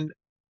company, and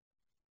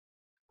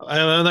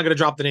I'm not going to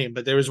drop the name,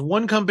 but there was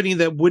one company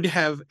that would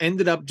have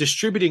ended up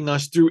distributing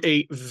us through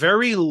a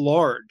very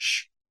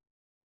large,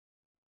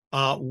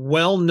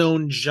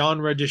 well-known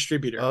genre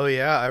distributor. Oh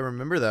yeah, I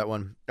remember that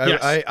one.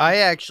 Yes. I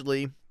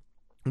actually,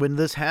 when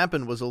this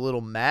happened, was a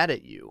little mad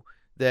at you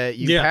that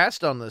you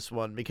passed on this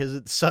one because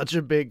it's such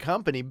a big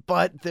company,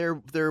 but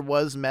there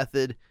was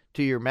method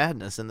to your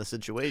madness in the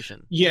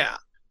situation. Yeah.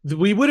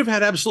 We would have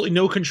had absolutely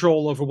no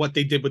control over what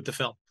they did with the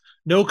film.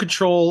 No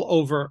control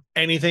over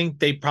anything.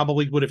 They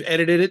probably would have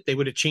edited it. They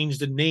would have changed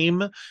the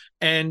name,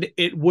 and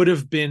it would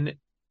have been,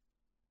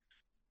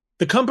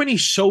 the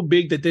company's so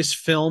big that this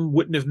film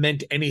wouldn't have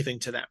meant anything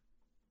to them.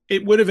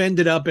 It would have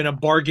ended up in a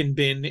bargain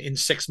bin in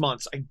 6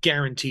 months. I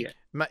guarantee it.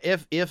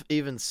 If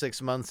even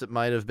 6 months, it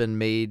might have been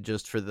made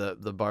just for the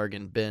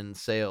bargain bin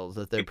sales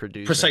that they're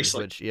producing.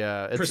 Precisely. Which,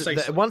 yeah,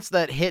 Precisely. Once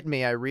that hit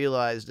me, I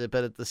realized it.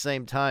 But at the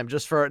same time,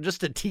 just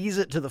to tease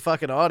it to the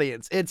fucking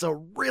audience, it's a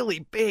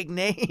really big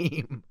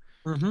name.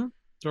 Mm-hmm.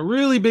 A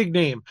really big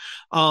name.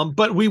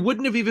 But we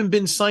wouldn't have even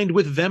been signed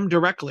with them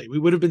directly. We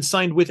would have been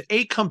signed with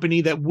a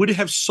company that would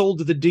have sold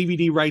the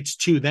DVD rights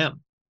to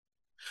them.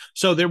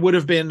 So there would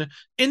have been,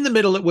 in the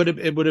middle, it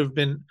would have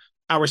been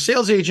our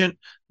sales agent,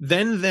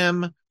 then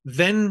them,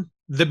 then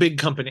the big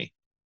company.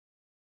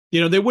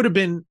 There would have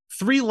been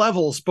 3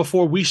 levels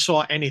before we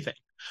saw anything.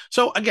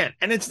 So again,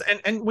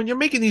 and when you're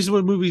making these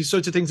movies,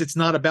 sorts of things, it's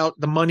not about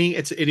the money.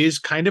 It is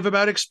kind of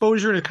about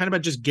exposure, and it's kind of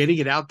about just getting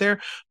it out there.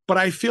 But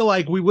I feel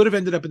like we would have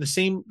ended up in the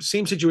same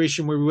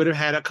situation where we would have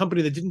had a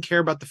company that didn't care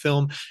about the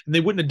film, and they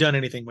wouldn't have done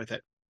anything with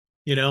it.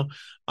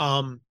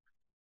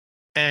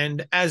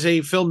 And as a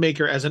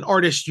filmmaker, as an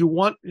artist,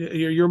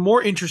 you're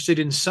more interested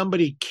in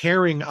somebody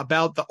caring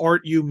about the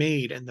art you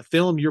made and the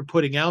film you're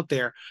putting out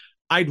there.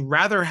 I'd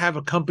rather have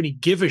a company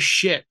give a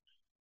shit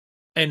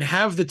and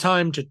have the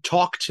time to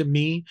talk to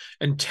me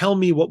and tell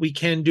me what we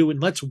can do, and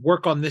let's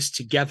work on this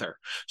together.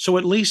 So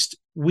at least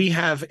we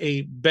have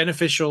a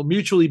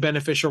mutually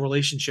beneficial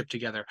relationship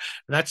together.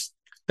 And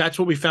that's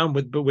what we found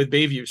with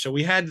Bayview. So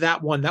we had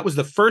that one. That was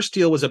the first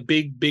deal, was a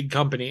big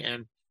company,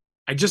 and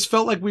I just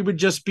felt like we would have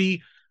just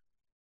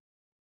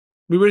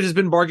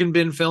been bargain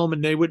bin film,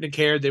 and they wouldn't have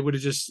cared. They would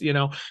have just,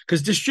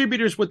 because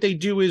distributors, what they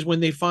do is when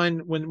they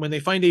find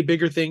a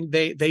bigger thing,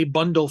 they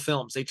bundle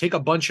films. They take a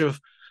bunch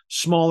of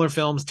smaller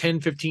films,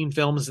 10, 15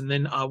 films, and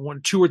then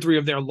two or three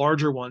of their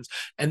larger ones,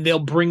 and they'll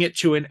bring it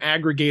to an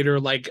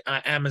aggregator like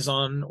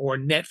Amazon or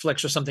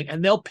Netflix or something,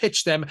 and they'll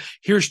pitch them,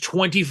 here's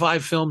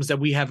 25 films that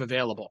we have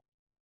available.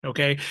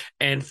 Okay.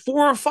 And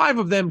 4 or 5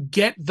 of them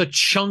get the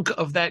chunk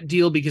of that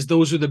deal because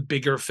those are the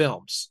bigger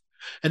films.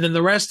 And then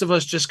the rest of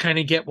us just kind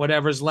of get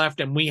whatever's left.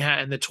 And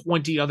and the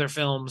 20 other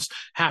films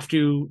have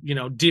to,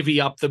 divvy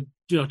up the,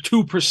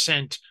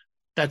 2%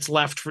 that's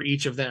left for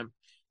each of them.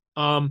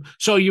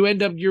 So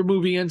your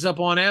movie ends up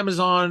on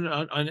Amazon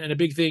and a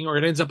big thing, or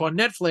it ends up on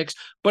Netflix,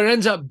 but it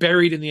ends up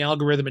buried in the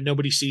algorithm and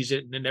nobody sees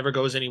it and it never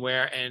goes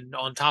anywhere. And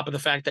on top of the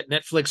fact that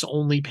Netflix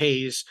only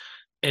pays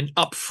an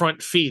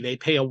upfront fee, they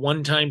pay a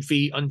one-time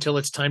fee until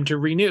it's time to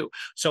renew.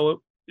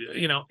 So,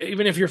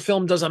 even if your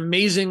film does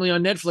amazingly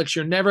on Netflix,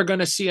 you're never going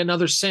to see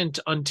another cent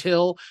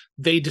until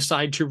they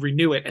decide to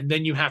renew it. And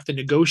then you have to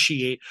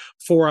negotiate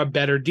for a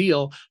better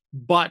deal.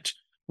 But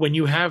when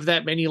you have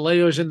that many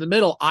layers in the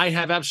middle, I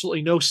have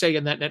absolutely no say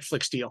in that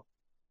Netflix deal.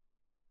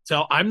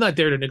 So I'm not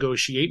there to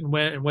negotiate,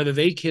 and whether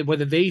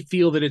they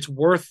feel that it's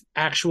worth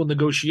actual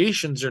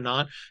negotiations or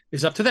not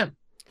is up to them.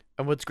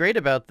 And what's great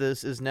about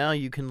this is now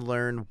you can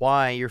learn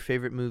why your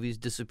favorite movies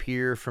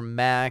disappear from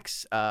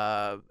Max,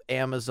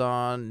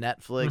 Amazon,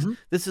 Netflix. Mm-hmm.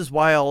 This is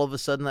why all of a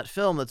sudden that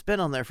film that's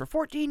been on there for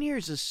 14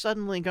 years is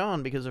suddenly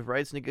gone because of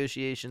rights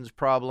negotiations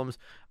problems.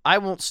 I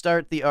won't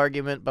start the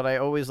argument, but I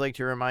always like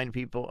to remind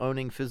people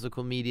owning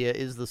physical media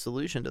is the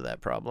solution to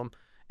that problem.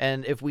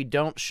 And if we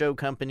don't show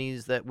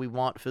companies that we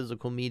want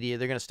physical media,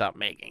 they're going to stop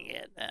making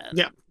it. And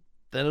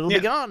then it'll be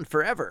gone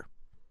forever.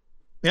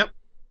 Yep.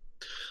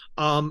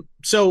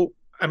 So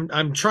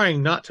I'm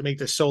trying not to make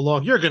this so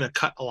long. You're going to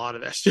cut a lot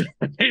of this.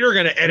 You're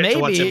going to edit Maybe,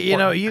 to what's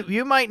important.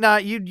 You might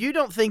not. You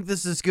don't think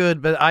this is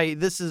good, but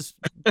this is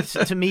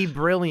to me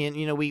brilliant.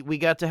 We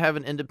got to have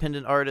an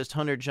independent artist,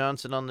 Hunter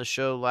Johnson, on the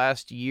show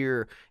last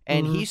year,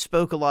 and he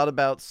spoke a lot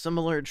about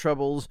similar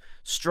troubles,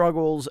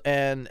 struggles,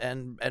 and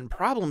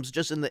problems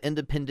just in the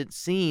independent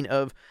scene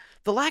of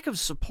the lack of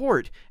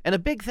support. And a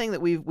big thing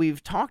that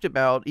we've talked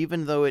about,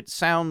 even though it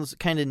sounds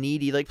kind of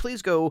needy, like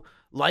please go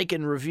like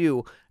and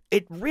review.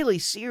 It really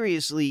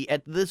seriously,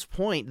 at this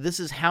point, this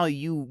is how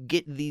you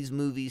get these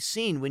movies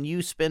seen. When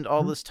you spend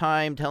all this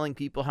time telling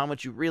people how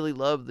much you really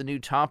love the new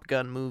Top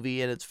Gun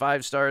movie and it's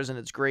 5 stars and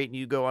it's great, and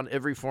you go on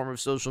every form of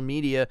social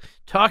media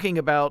talking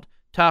about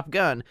Top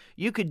Gun,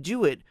 you could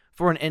do it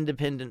for an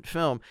independent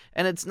film.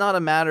 And it's not a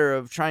matter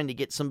of trying to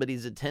get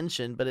somebody's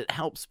attention, but it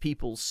helps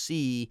people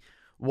see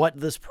what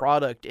this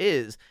product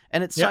is.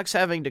 And it sucks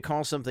having to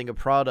call something a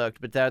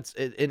product, but that's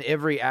in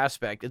every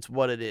aspect. It's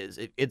what it is.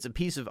 It's a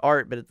piece of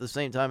art, but at the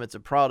same time, it's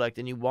a product,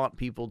 and you want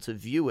people to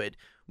view it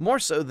more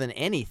so than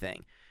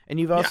anything.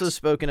 And you've also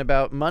spoken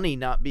about money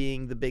not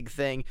being the big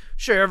thing.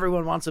 Sure,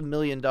 everyone wants $1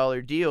 million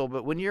deal,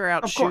 but when you're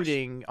out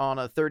shooting on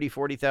a $30,000,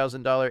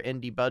 $40,000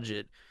 indie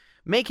budget,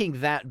 making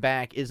that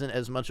back isn't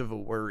as much of a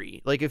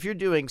worry. Like if you're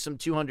doing some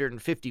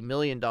 $250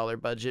 million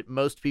budget,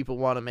 most people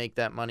want to make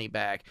that money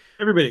back.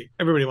 Everybody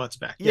wants it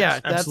back. Yeah,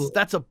 yes,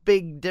 that's a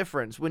big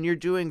difference. When you're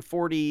doing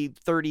 $40,000,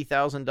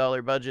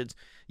 $30,000 budgets,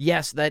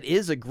 yes, that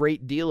is a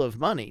great deal of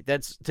money.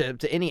 That's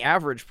to any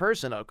average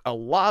person a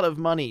lot of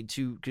money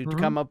to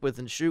come up with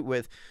and shoot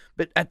with.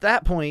 But at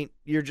that point,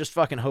 you're just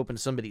fucking hoping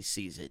somebody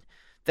sees it.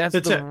 That's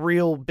the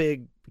real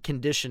big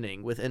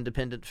conditioning with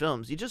independent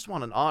films. You just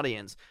want an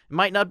audience. It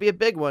might not be a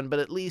big one, but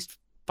at least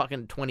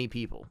fucking 20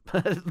 people.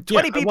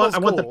 20 people. I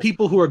want the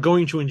people who are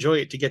going to enjoy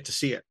it to get to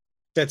see it.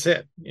 That's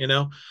it,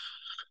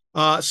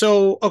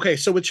 So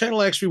with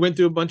Channel X, we went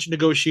through a bunch of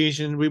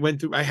negotiations.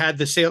 I had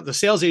the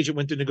sales agent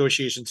went through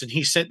negotiations, and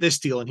he sent this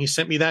deal and he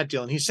sent me that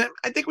deal. And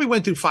I think we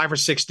went through 5 or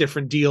 6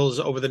 different deals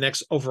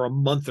over a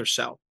month or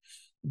so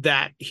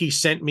that he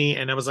sent me.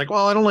 And I was like,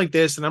 well, I don't like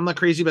this, and I'm not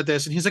crazy about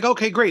this. And he's like,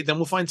 okay, great. Then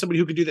we'll find somebody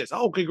who can do this.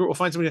 Oh, okay, great. We'll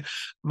find somebody.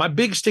 My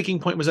big sticking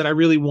point was that I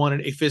really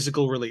wanted a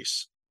physical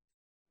release.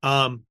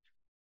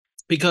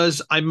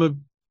 Because I'm a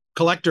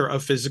collector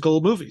of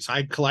physical movies.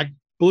 I collect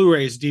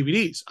Blu-rays,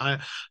 DVDs.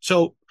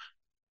 So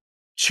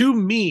to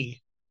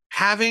me,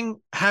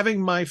 having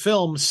my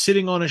film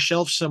sitting on a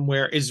shelf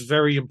somewhere is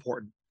very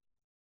important.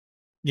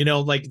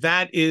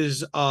 That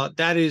is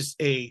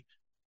a,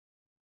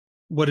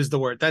 what is the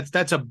word?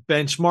 That's a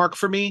benchmark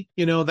for me.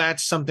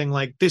 That's something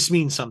like, this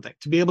means something.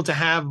 To be able to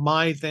have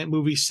my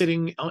movie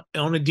sitting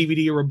on a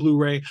DVD or a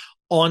Blu-ray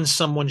on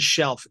someone's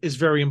shelf is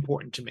very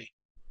important to me.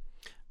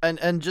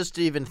 And just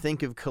to even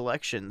think of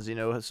collections,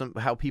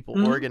 how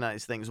people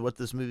organize things, what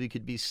this movie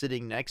could be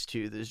sitting next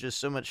to. There's just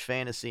so much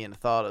fantasy and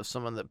thought of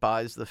someone that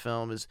buys the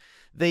film. Is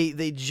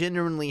they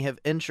genuinely have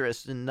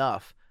interest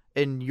enough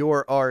in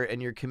your art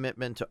and your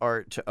commitment to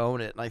art to own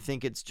it. And I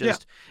think it's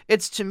just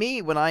it's, to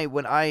me, when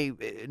I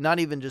not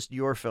even just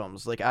your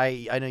films, like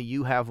I know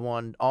you have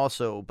one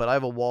also, but I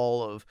have a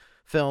wall of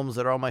films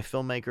that are all my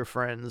filmmaker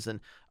friends,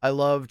 and I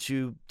love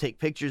to take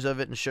pictures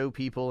of it and show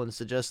people and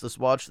suggest let's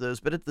watch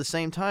those. But at the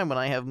same time, when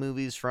I have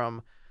movies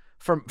from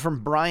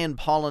Brian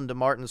Pollan to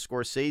Martin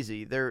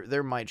Scorsese,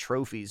 they're my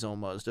trophies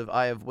almost. Of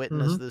I have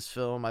witnessed this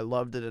film, I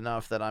loved it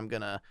enough that I'm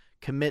gonna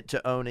commit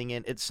to owning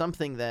it. It's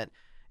something that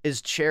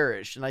is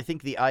cherished. And I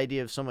think the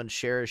idea of someone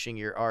cherishing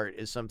your art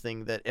is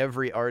something that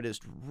every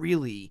artist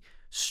really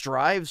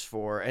strives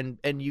for.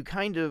 And you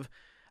kind of,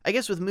 I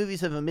guess with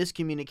movies have a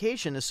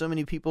miscommunication, as so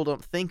many people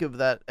don't think of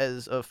that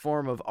as a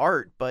form of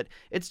art, but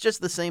it's just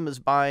the same as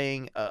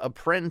buying a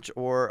print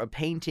or a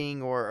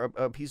painting or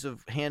a piece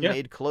of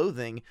handmade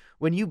clothing.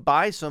 When you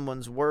buy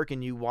someone's work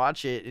and you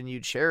watch it and you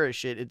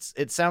cherish it,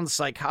 it sounds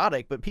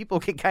psychotic, but people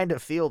can kind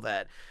of feel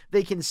that.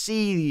 They can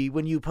see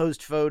when you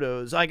post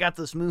photos, I got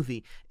this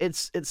movie.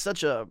 It's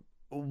such a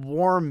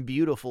warm,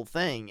 beautiful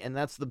thing, and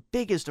that's the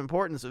biggest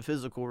importance of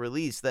physical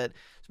release, that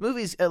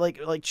movies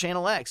like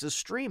Channel X is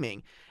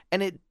streaming.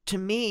 And it, to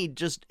me,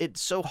 just,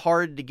 it's so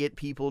hard to get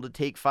people to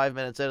take 5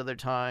 minutes out of their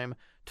time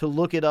to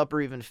look it up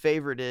or even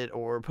favorite it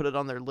or put it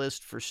on their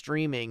list for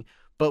streaming.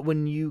 But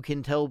when you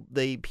can tell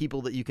the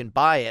people that you can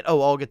buy it,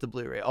 oh, I'll get the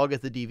Blu-ray, I'll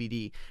get the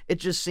DVD, it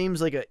just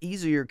seems like an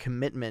easier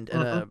commitment.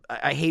 And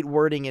I hate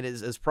wording it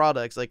as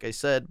products, like I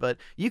said, but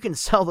you can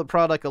sell the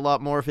product a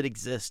lot more if it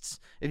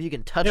exists. If you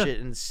can touch it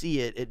and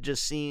see it, it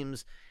just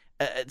seems...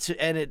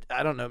 and it,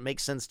 I don't know, it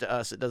makes sense to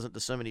us. It doesn't to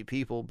so many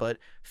people, but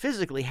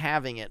physically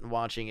having it and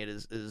watching it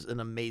is an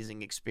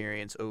amazing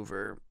experience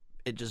over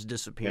it just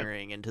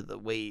disappearing into the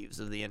waves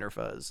of the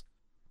interfuzz.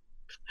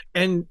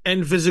 And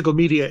physical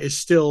media is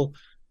still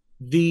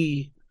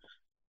it's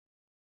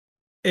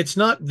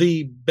not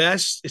the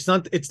best, it's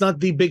not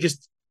the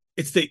biggest,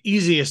 it's the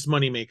easiest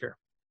moneymaker.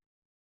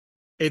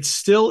 It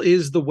still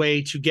is the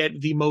way to get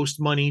the most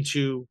money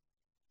to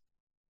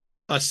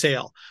a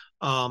sale.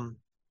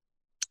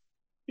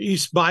 You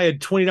buy a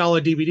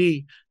 $20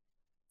 DVD,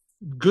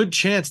 good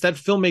chance that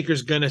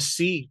filmmaker's going to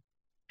see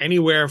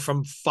anywhere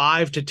from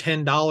 $5 to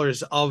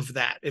 $10 of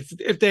that.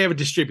 If they have a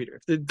distributor,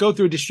 if they go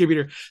through a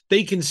distributor,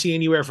 they can see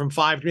anywhere from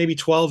 $5 to maybe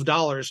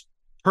 $12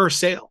 per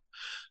sale.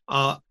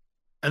 And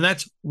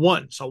that's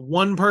one. So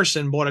one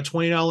person bought a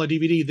 $20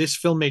 DVD. This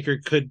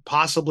filmmaker could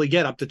possibly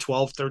get up to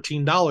 $12,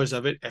 $13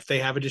 of it if they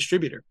have a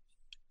distributor.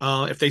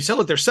 If they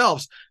sell it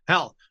themselves,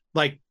 hell,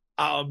 like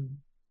Tom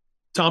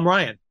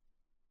Ryan,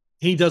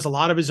 he does a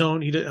lot of his own.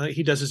 He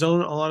does his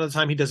own a lot of the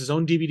time. He does his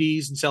own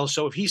DVDs and sells.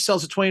 So if he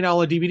sells a $20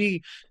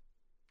 DVD,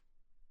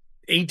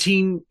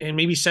 $18 and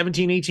maybe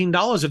 $17,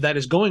 $18 of that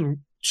is going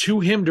to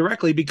him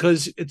directly,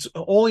 because it's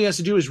all he has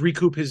to do is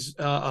recoup his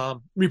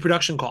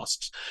reproduction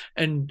costs,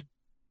 and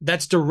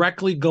that's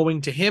directly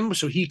going to him,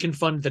 so he can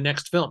fund the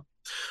next film.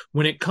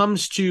 When it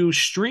comes to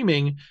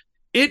streaming,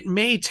 it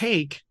may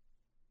take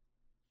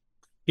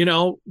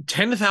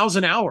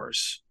 10,000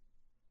 hours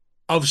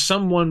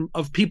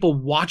of people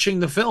watching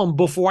the film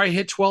before I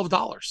hit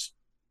 $12.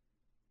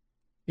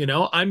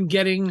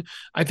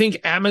 I think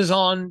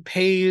Amazon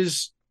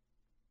pays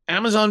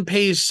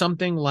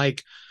something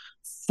like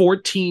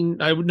 14.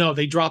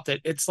 They dropped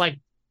it. It's like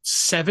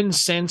 7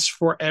 cents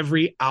for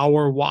every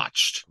hour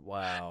watched.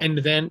 Wow. And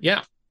then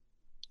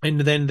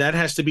that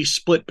has to be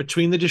split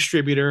between the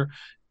distributor,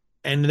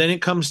 and then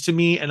it comes to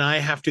me, and I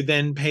have to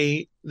then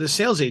pay the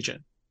sales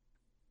agent.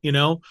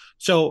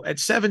 So at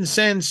 7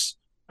 cents,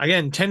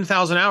 again,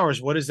 10,000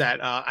 hours. What is that?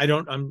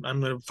 I'm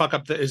going to fuck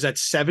up. Is that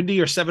 $70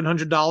 or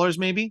 $700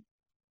 maybe?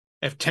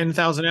 If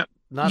 10,000,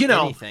 not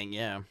anything.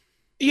 Yeah.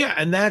 Yeah.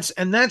 And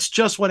that's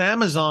just what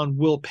Amazon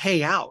will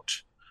pay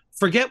out.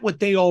 Forget what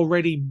they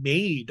already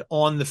made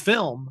on the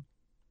film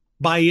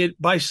by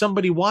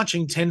somebody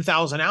watching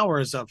 10,000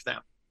 hours of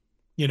them,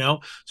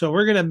 so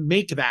we're going to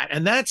make that.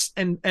 And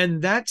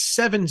that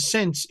 7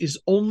 cents is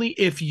only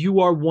if you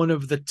are one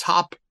of the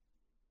top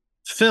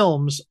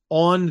films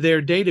on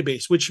their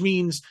database, which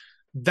means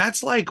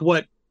that's like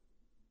what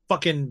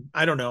fucking,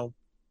 I don't know,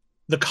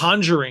 The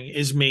Conjuring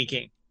is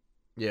making.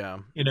 Yeah.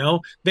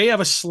 They have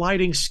a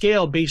sliding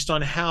scale based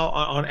on how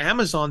on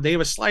Amazon, they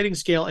have a sliding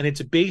scale, and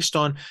it's based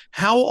on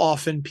how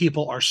often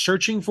people are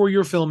searching for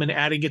your film and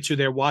adding it to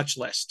their watch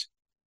list.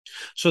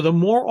 So the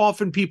more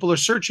often people are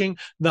searching,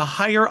 the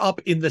higher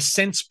up in the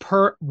cents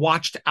per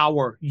watched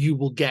hour you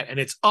will get. And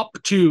it's up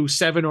to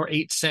 7 or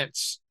 8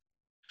 cents.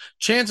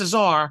 Chances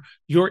are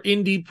your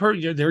indie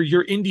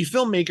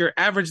filmmaker,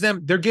 average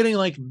them, they're getting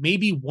like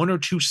maybe 1 or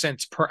 2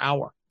 cents per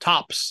hour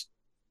tops.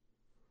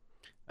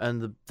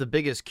 And the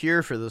biggest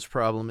cure for this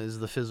problem is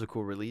the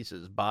physical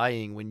releases.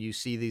 Buying when you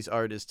see these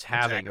artists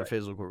having a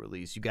physical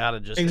release, you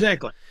gotta just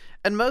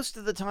And most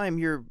of the time,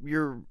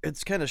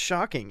 it's kind of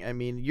shocking. I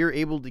mean, you're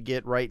able to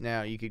get right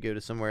now. You could go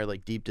to somewhere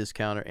like Deep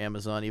Discount or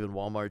Amazon, even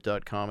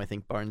Walmart.com. I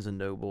think Barnes and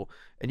Noble,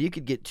 and you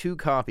could get 2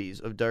 copies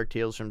of Dark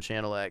Tales from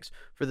Channel X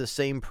for the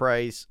same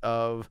price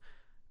of.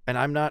 And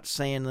I'm not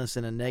saying this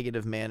in a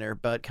negative manner,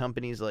 but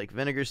companies like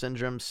Vinegar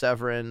Syndrome,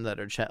 Severin, that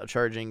are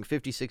charging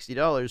 $50,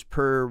 $60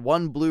 per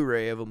one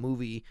Blu-ray of a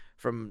movie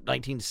from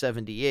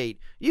 1978,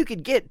 you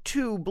could get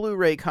 2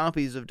 Blu-ray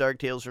copies of Dark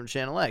Tales from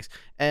Channel X.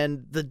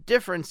 And the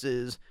difference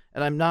is,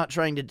 and I'm not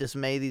trying to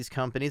dismay these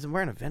companies, I'm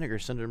wearing a Vinegar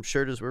Syndrome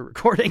shirt as we're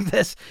recording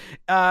this.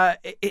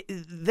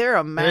 They're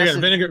a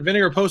massive...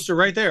 Vinegar poster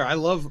right there. I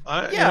love...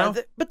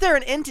 but they're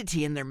an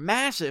entity, and they're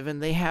massive,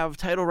 and they have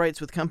title rights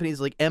with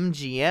companies like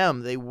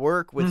MGM. They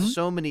work with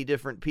so many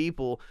different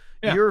people.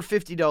 Yeah. your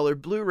 $50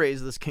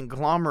 Blu-rays, this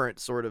conglomerate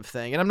sort of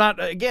thing. And I'm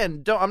not,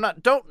 again,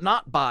 don't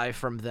not buy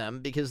from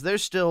them, because they're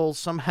still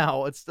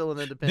somehow, it's still an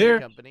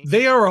independent company.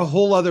 They are a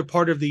whole other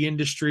part of the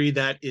industry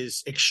that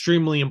is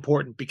extremely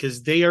important,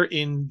 because they are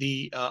in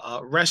the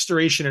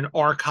restoration and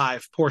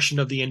archive portion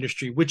of the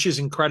industry, which is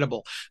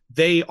incredible.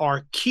 They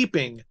are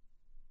keeping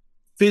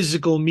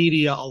physical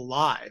media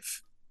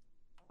alive.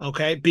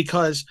 Okay.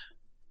 Because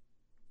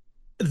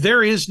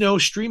there is no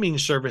streaming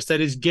service that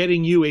is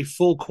getting you a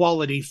full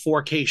quality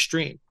 4K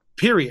stream,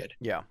 period.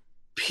 Yeah.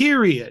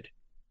 Period.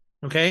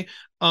 Okay.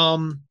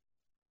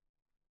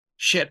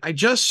 Shit. I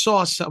just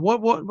saw some,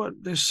 what,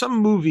 there's some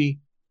movie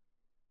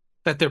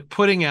that they're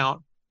putting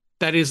out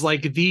that is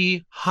like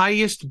the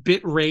highest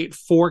bit rate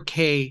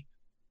 4K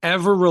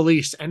ever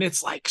released. And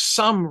it's like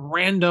some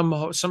random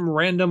old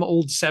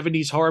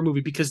 70s horror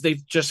movie, because they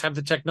just have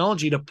the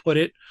technology to put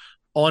it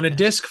on a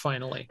disc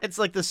finally. It's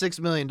like the $6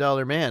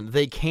 Million Man.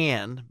 They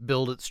can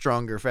build it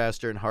stronger,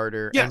 faster, and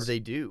harder, yes. and they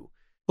do.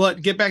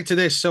 But get back to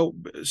this. So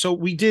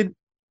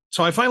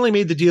I finally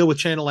made the deal with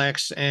Channel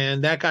X,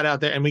 and that got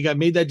out there, and we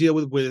made that deal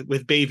with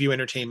Bayview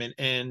Entertainment.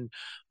 And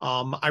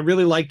I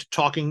really liked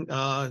talking.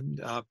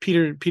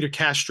 Peter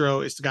Castro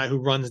is the guy who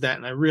runs that,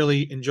 and I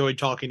really enjoyed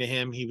talking to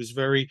him. He was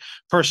very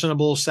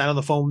personable, sat on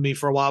the phone with me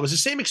for a while. It was the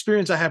same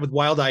experience I had with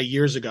Wild Eye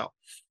years ago.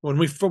 When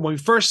we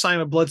first signed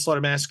with Blood Slaughter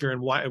Massacre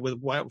and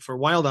for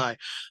Wild Eye,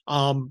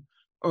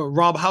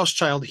 Rob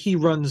Housechild, he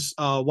runs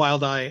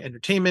Wild Eye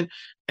Entertainment,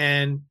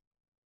 and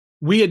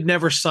we had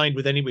never signed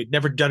with anybody. We'd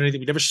never done anything.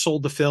 We never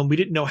sold the film. We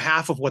didn't know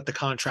half of what the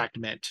contract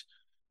meant,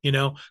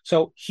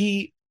 So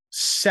he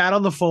sat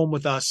on the phone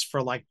with us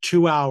for like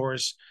 2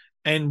 hours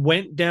and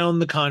went down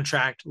the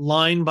contract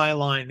line by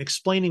line,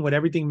 explaining what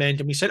everything meant.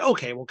 And we said,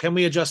 okay, well, can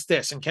we adjust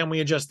this? And can we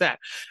adjust that?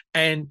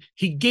 And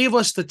he gave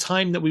us the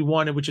time that we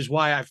wanted, which is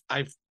why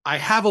I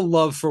have a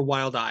love for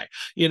Wild Eye.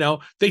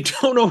 They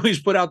don't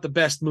always put out the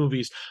best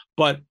movies,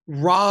 but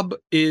Rob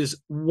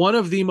is one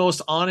of the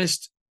most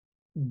honest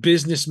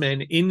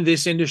businessmen in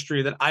this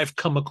industry that I've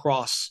come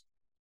across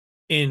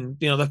in,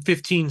 the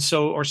 15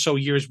 or so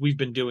years we've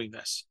been doing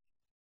this.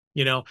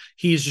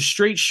 He's a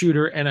straight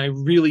shooter, and I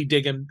really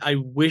dig him. I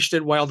wish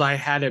that Wild Eye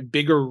had a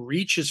bigger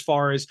reach as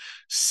far as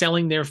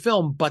selling their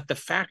film, but the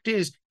fact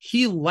is,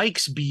 he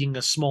likes being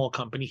a small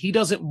company. He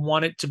doesn't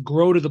want it to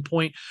grow to the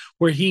point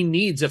where he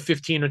needs a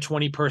 15 or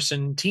 20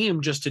 person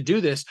team just to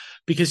do this,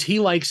 because he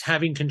likes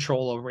having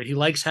control over it. He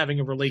likes having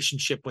a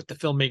relationship with the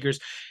filmmakers.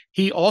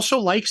 He also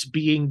likes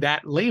being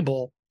that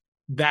label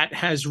that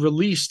has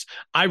released,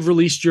 I've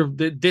released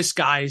this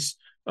guy's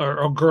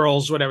or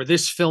girls, whatever,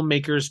 this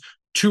filmmaker's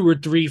 2 or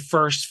 3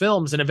 first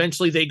films, and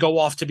eventually they go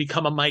off to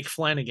become a Mike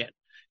Flanagan.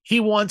 He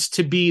wants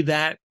to be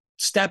that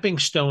stepping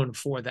stone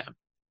for them,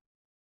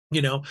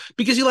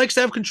 because he likes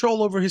to have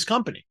control over his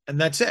company, and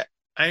that's it.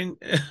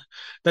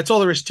 That's all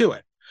there is to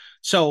it.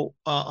 So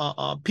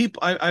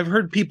people, I've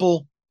heard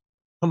people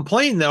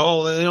complain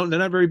though, they're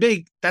not very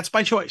big. That's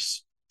by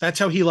choice. That's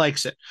how he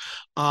likes it.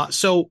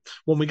 So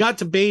when we got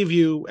to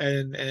Bayview,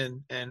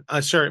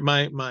 and sorry,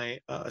 my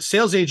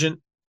sales agent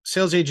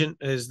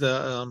is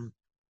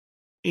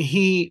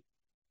he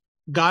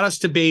got us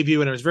to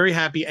Bayview, and I was very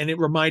happy, and it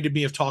reminded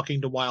me of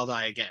talking to Wild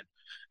Eye again.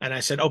 And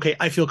I said, okay,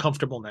 I feel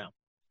comfortable now.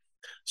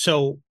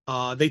 So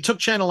they took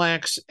Channel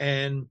X,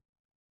 and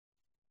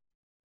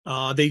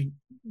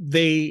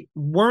they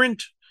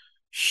weren't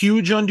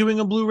huge on doing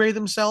a Blu-ray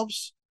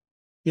themselves,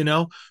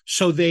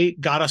 so they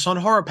got us on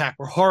Horror Pack,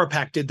 where Horror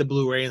Pack did the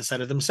Blu-ray instead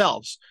of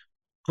themselves.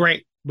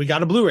 Great. We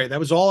got a Blu-ray. That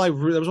was that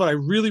was what I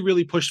really,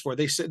 really pushed for.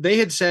 They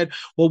had said,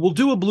 well, we'll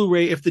do a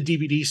Blu-ray if the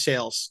DVD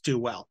sales do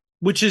well,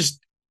 which is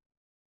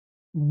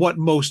what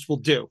most will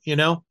do,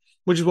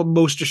 which is what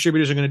most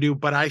distributors are going to do.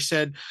 But I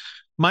said,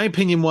 my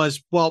opinion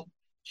was, well,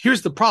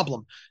 here's the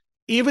problem.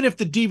 Even if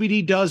the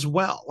DVD does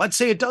well, let's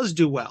say it does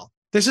do well,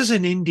 this is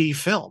an indie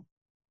film.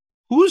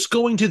 Who's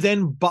going to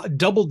then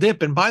double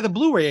dip and buy the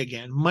Blu-ray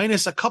again,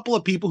 minus a couple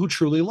of people who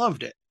truly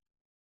loved it?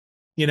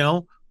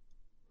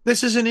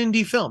 This is an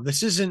indie film.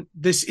 This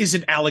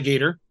isn't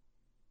Alligator,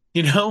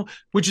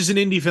 which is an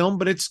indie film,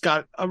 but it's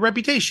got a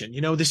reputation.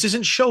 This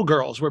isn't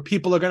Showgirls, where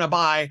people are going to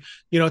buy,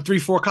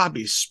 3-4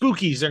 copies.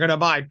 Spookies, they're going to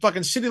buy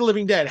fucking City of the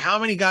Living Dead. How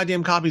many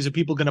goddamn copies are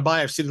people going to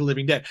buy of City of the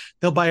Living Dead?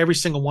 They'll buy every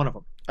single one of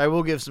them. I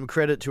will give some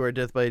credit to our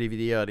Death by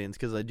DVD audience,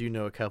 because I do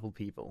know a couple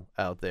people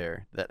out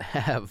there that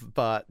have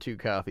bought 2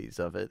 copies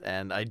of it,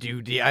 and I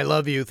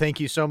love you.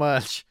 Thank you so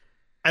much.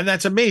 And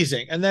that's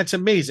amazing.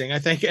 I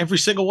thank every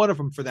single one of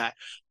them for that.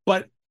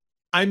 But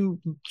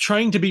I'm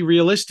trying to be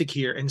realistic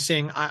here and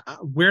saying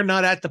we're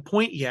not at the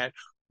point yet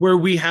where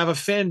we have a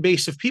fan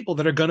base of people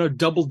that are going to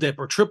double dip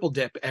or triple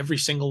dip every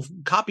single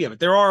copy of it.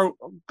 There are,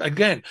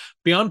 again,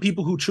 beyond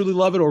people who truly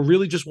love it or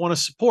really just want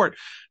to support.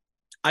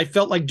 I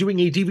felt like doing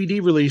a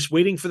DVD release,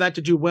 waiting for that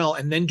to do well,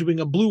 and then doing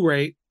a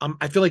Blu-ray.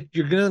 I feel like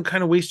you're going to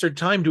kind of waste your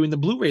time doing the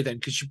Blu-ray then,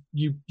 because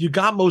you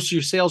got most of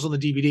your sales on the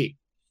DVD.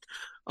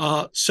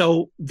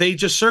 So they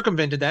just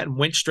circumvented that and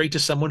went straight to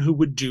someone who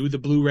would do the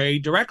Blu-ray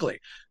directly.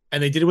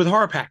 And they did it with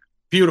Horror Pack.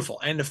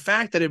 Beautiful. And the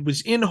fact that it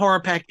was in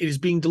Horror Pack, it is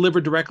being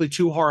delivered directly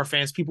to horror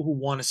fans, people who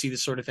want to see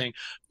this sort of thing.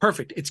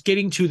 Perfect. It's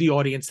getting to the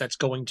audience that's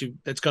going to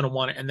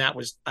want it. And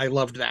I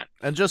loved that.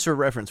 And just for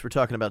reference, we're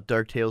talking about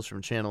Dark Tales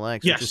from Channel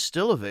X, Yes. which is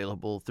still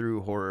available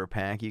through Horror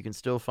Pack. You can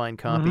still find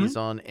copies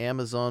on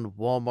Amazon,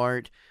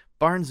 Walmart,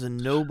 Barnes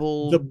and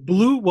Noble. The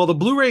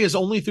Blu-ray is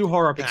only through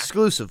Horror Pack.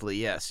 Exclusively,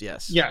 yes.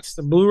 Yes,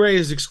 the Blu-ray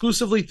is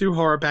exclusively through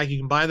Horror Pack. You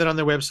can buy that on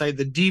their website.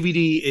 The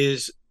DVD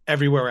is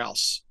everywhere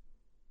else.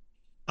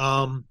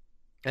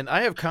 And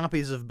I have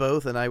copies of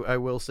both, and I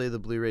will say the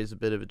Blu-ray is a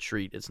bit of a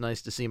treat. It's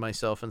nice to see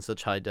myself in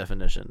such high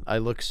definition. I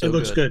look so good. It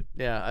looks good.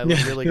 Yeah, I look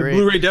really great.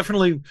 Blu-ray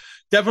definitely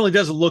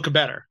does look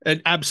better.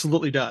 It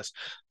absolutely does.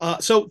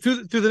 So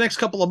through the next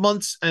couple of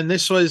months, and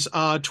this was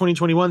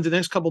 2021, the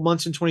next couple of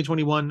months in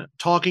 2021,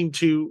 talking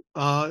to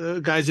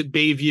guys at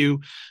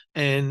Bayview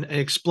and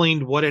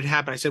explained what had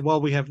happened. I said,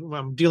 well,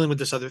 I'm dealing with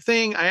this other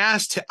thing. I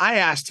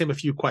asked him a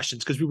few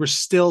questions because we're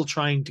still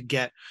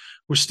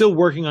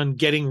working on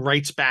getting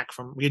rights back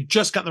we had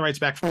just gotten the rights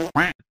back from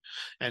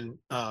and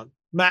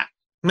Matt.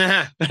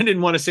 I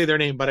didn't want to say their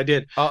name, but I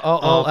did.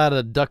 I'll add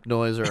a duck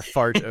noise or a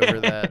fart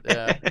over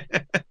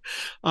that.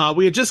 Yeah.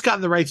 We had just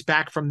gotten the rights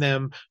back from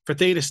them for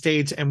Theta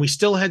States, and we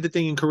still had the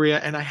thing in Korea.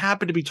 And I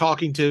happened to be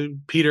talking to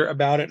Peter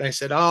about it. And I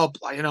said,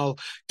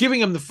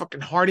 giving him the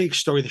fucking heartache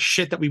story, the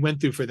shit that we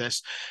went through for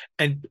this.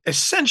 And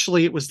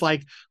essentially it was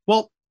like,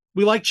 well,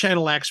 we like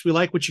Channel X. We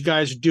like what you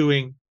guys are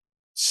doing.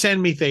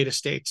 Send me Theta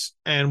States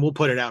and we'll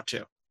put it out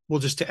too.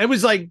 It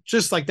was like,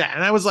 just like that.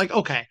 And I was like,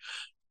 okay,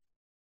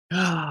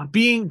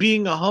 being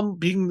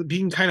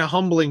kind of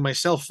humbling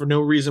myself for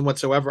no reason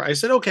whatsoever. I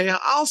said, okay,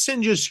 I'll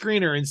send you a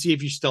screener and see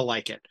if you still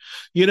like it,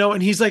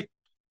 and he's like,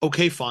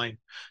 okay, fine.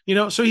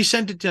 So I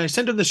sent him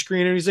the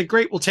screener. And he's like,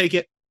 great, we'll take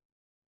it.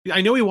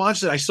 I know he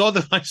watched it. I saw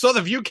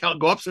the view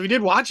count go up. So he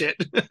did watch it.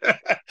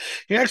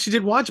 He actually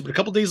did watch it. But a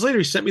couple days later,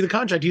 he sent me the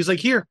contract. He's like,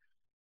 here,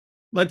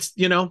 let's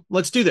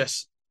do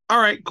this. All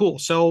right, cool.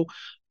 So,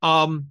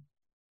 at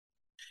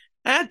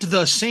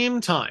the same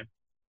time,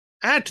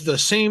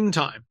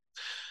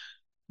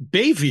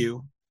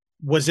 Bayview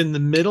was in the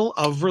middle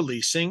of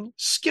releasing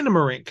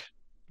Skinamarink.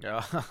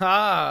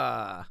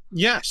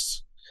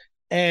 Yes.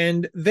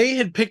 And they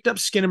had picked up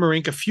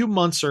Skinamarink a few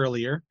months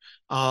earlier,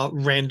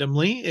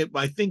 randomly.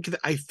 I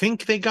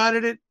think they got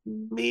it at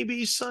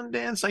maybe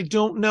Sundance. I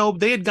don't know.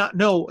 They had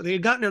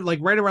gotten it like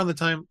right around the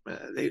time.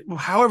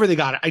 However they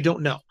got it, I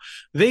don't know.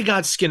 They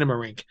got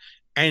Skinamarink.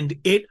 And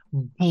it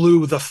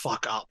blew the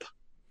fuck up.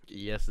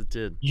 Yes, it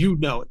did.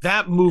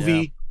 That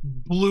movie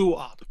blew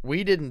up.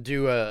 We didn't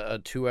do a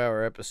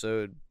 2-hour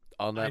episode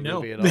on that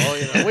movie at all.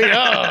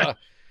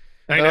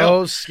 I know.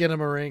 Oh,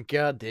 Skinamarink,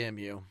 god damn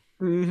you.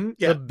 Mm-hmm.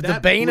 Yeah, the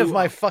bane of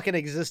my fucking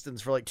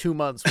existence for like 2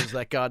 months was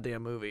that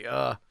goddamn movie.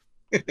 Well,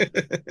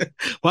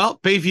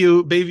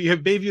 Bayview, you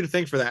have Bayview to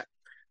thank for that.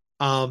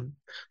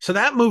 So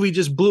that movie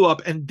just blew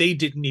up and they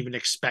didn't even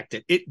expect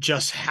it. It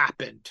just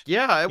happened.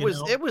 Yeah,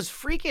 it was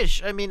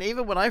freakish. I mean,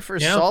 even when I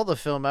first saw the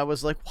film, I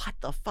was like, what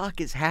the fuck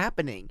is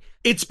happening?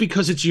 It's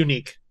because it's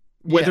unique.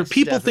 Whether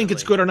people think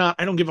it's good or not,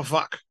 I don't give a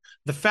fuck.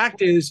 The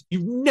fact is,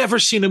 you've never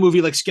seen a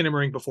movie like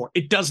Skinamarink before.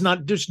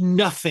 There's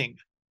nothing.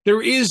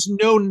 There is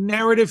no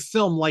narrative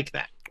film like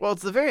that. Well,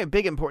 it's the very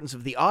big importance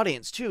of the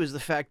audience, too, is the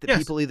fact that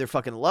people either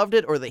fucking loved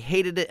it or they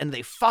hated it, and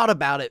they fought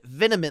about it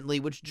vehemently,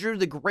 which drew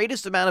the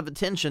greatest amount of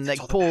attention that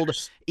pulled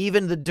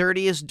even the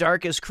dirtiest,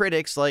 darkest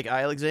critics like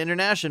Alexander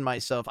Nash and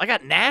myself. I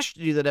got Nash to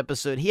do that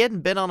episode. He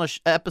hadn't been on an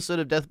episode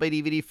of Death by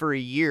DVD for a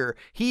year.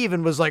 He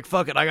even was like,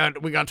 fuck it,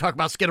 we got to talk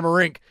about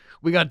Skinamarink.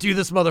 We got to do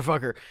this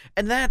motherfucker.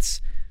 And that's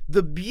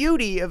the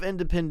beauty of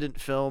independent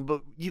film,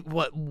 but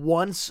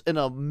once in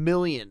a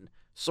million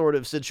sort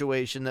of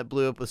situation that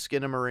blew up with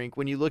Skinamarink.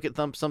 When you look at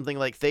something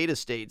like Theta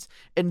States,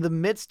 in the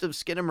midst of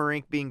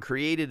Skinamarink being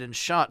created and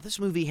shot, this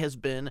movie has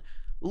been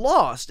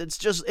lost.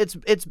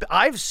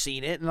 I've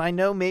seen it, and I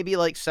know maybe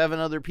like 7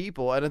 other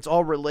people, and it's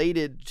all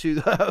related to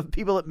the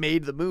people that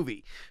made the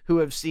movie who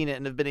have seen it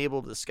and have been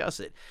able to discuss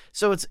it.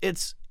 So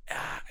it's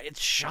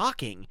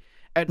shocking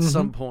at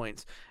some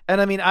points.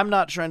 And I mean, I'm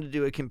not trying to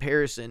do a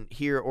comparison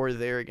here or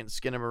there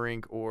against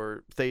Skinamarink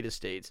or Theta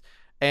States.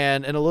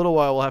 And in a little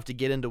while, we'll have to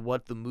get into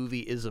what the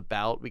movie is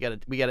about. We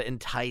gotta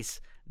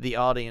entice the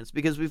audience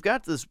because we've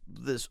got this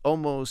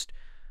almost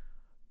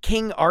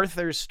King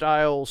Arthur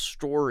style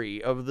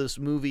story of this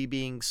movie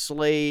being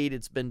slayed.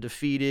 It's been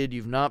defeated.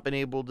 You've not been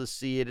able to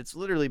see it. It's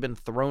literally been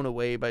thrown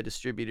away by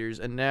distributors.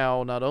 And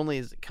now not only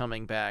is it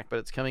coming back, but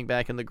it's coming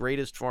back in the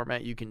greatest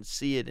format you can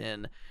see it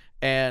in,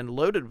 and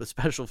loaded with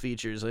special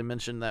features. I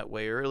mentioned that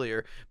way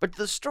earlier. But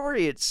the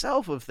story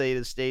itself of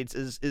Theta States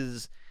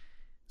is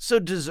so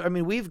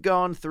we've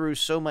gone through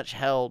so much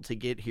hell to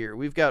get here.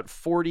 We've got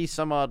 40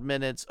 some odd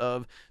minutes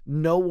of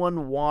no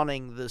one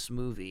wanting this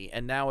movie,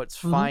 and now it's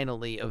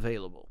finally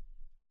available.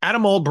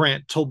 Adam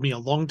Albrandt told me a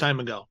long time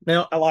ago.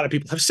 Now, a lot of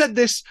people have said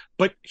this,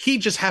 but he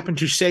just happened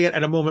to say it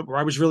at a moment where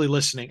I was really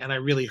listening and I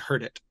really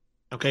heard it.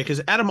 Okay,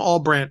 because Adam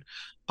Albrandt,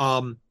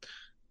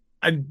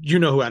 you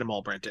know who Adam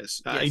Albrandt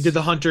is. Yes. He did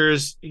The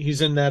Hunters. He's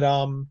in that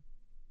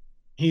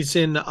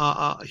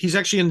He's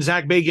actually in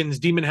Zach Bagans'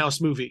 Demon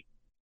House movie.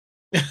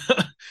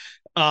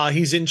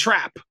 He's in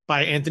Trap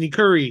by Anthony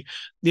Curry.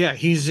 Yeah,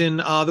 he's in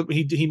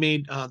he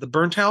made The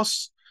Burnt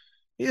House.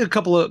 He had a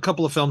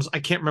couple of films. I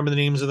can't remember the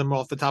names of them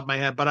off the top of my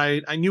head, but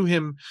I knew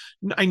him.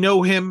 I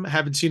know him.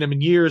 Haven't seen him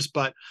in years,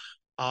 but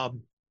a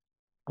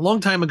long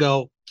time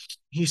ago,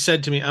 he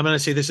said to me, I'm going to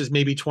say this is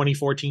maybe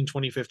 2014,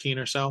 2015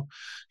 or so.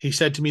 He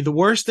said to me, the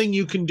worst thing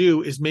you can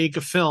do is make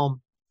a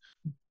film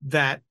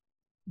that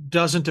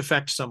doesn't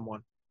affect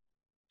someone.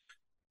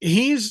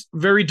 He's a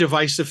very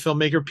divisive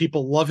filmmaker.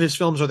 People love his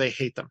films or they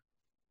hate them.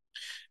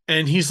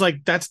 And he's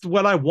like, that's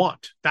what I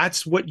want.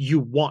 That's what you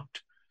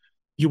want.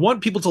 You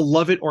want people to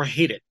love it or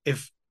hate it.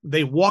 If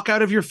they walk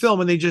out of your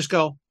film and they just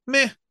go,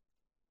 meh,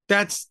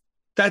 that's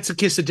a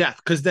kiss of death,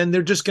 because then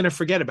they're just going to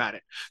forget about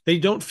it. They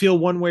don't feel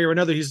one way or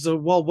another. He's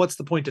well, what's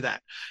the point of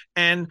that?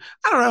 And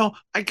I don't know.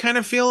 I kind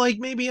of feel like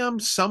maybe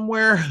I'm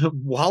somewhere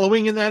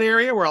wallowing in that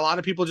area where a lot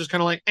of people just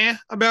kind of like,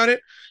 about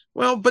it.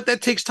 Well, but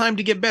that takes time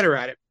to get better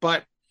at it.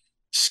 But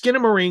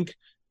Skinamarink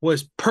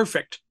was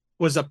perfect.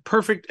 Was a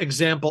perfect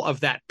example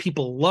of that.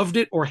 People loved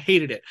it or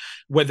hated it.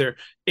 Whether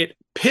it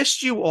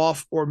pissed you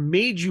off or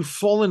made you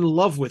fall in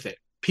love with it,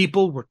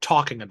 people were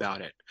talking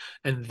about it.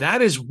 And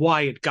that is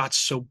why it got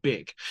so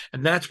big.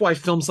 And that's why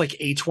films like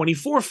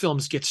A24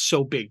 films get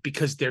so big,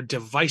 because they're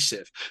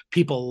divisive.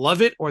 People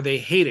love it or they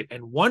hate it.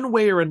 And one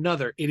way or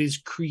another, it is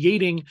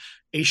creating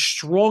a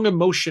strong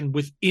emotion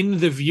within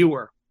the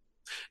viewer.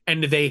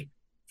 And they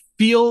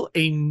feel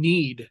a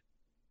need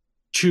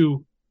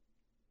to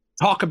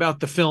talk about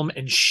the film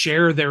and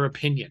share their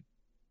opinion.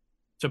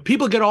 So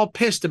people get all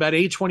pissed about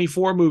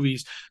A24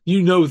 movies.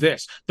 You know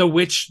this, The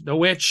Witch,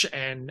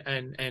 and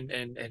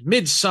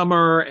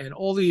Midsummer, and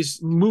all these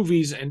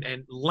movies, and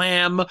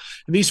Lamb, and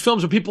these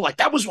films where people are like,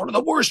 that was one of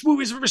the worst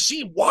movies I've ever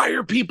seen. Why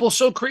are people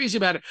so crazy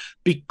about it?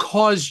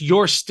 Because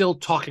you're still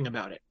talking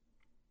about it.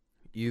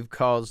 You've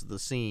caused the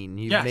scene.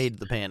 You've made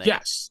the panic.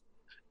 Yes,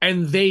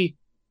 and they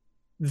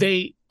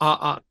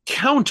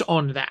count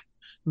on that,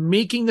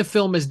 making the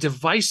film as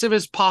divisive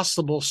as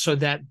possible so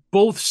that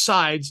both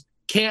sides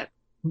can't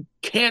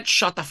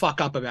shut the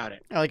fuck up about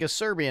it. Like a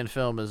Serbian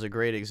film is a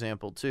great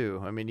example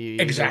too. I mean, you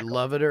exactly. either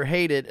love it or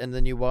hate it, and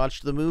then you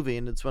watch the movie,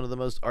 and it's one of the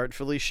most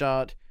artfully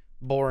shot,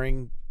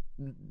 boring,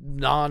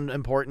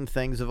 non-important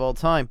things of all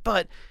time.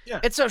 But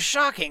it's so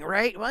shocking,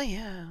 right? Well,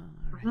 yeah.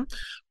 Mm-hmm.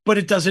 But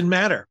it doesn't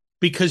matter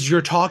because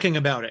you're talking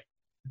about it.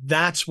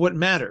 That's what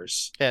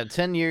matters. Yeah,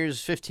 10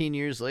 years, 15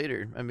 years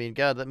later. I mean,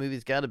 God, that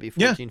movie's got to be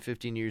 14,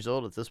 15 years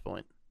old at this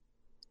point.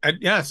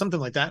 Yeah, something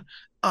like that.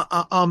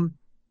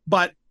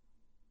 But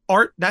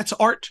art, that's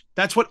art.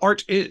 That's what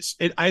art is.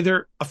 It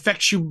either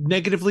affects you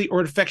negatively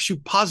or it affects you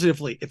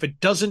positively. If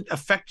it doesn't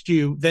affect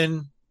you,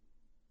 then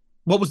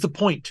what was the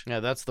point?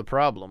 Yeah, that's the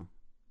problem.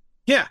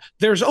 Yeah,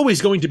 there's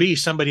always going to be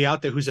somebody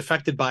out there who's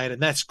affected by it,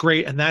 and that's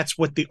great, and that's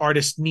what the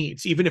artist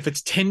needs. Even if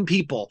it's 10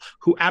 people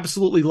who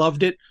absolutely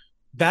loved it,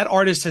 that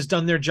artist has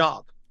done their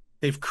job.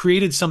 They've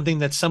created something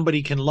that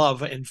somebody can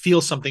love and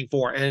feel something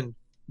for, and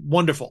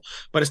wonderful.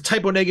 But as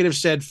Typo Negative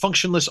said,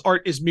 functionless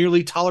art is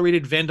merely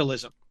tolerated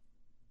vandalism.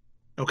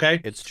 Okay?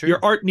 It's true.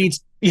 Your art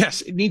needs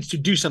to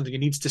do something. It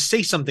needs to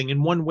say something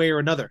in one way or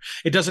another.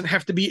 It doesn't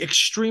have to be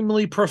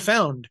extremely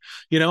profound,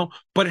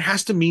 but it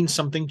has to mean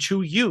something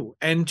to you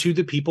and to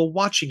the people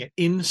watching it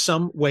in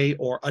some way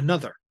or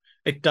another.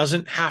 It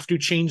doesn't have to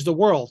change the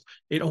world.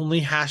 It only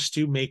has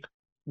to make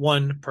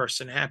one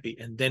person happy,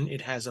 and then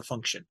it has a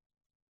function.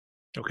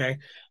 Okay.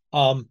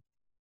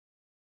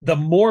 The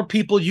more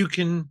people you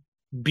can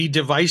be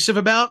divisive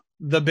about,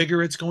 the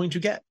bigger it's going to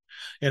get.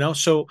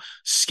 So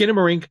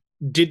Skinamarink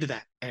did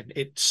that, and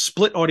it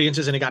split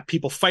audiences, and it got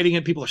people fighting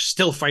it. People are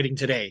still fighting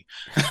today.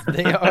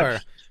 They are.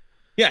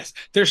 Yes,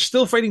 they're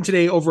still fighting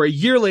today over a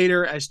year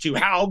later as to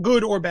how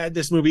good or bad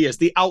this movie is.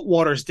 The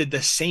Outwaters did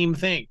the same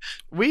thing.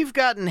 We've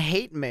gotten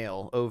hate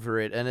mail over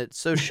it, and it's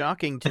so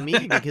shocking to me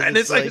because and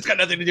it's like it's got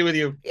nothing to do with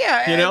you.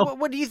 Yeah,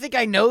 what do you think?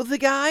 I know the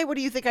guy? What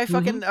do you think I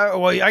fucking...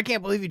 well, I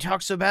can't believe you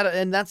talk so bad.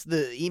 And that's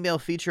the email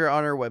feature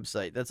on our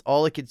website. That's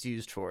all it gets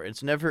used for.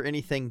 It's never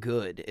anything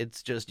good.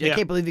 It's just, I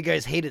can't believe you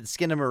guys hated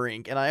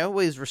Skinamarink. And I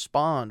always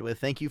respond with,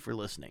 thank you for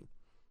listening.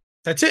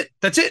 That's it.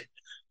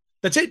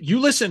 You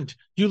listened.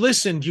 Your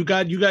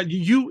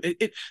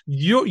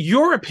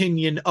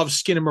opinion of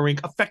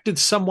Skinamarink affected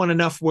someone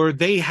enough where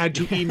they had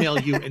to email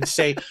you and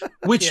say,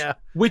 which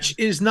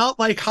is not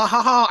like,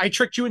 ha, I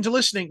tricked you into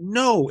listening.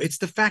 No, it's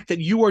the fact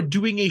that you are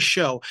doing a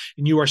show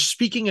and you are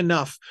speaking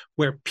enough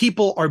where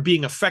people are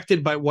being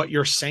affected by what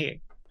you're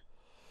saying.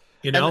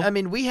 I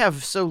mean, we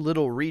have so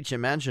little reach.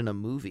 Imagine a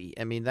movie.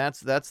 I mean,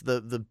 that's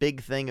the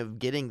big thing of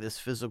getting this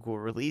physical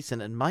release,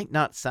 and it might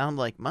not sound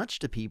like much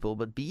to people,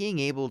 but being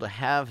able to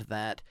have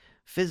that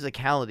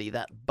physicality,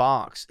 that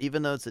box,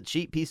 even though it's a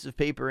cheap piece of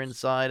paper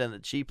inside and a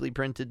cheaply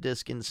printed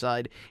disc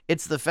inside,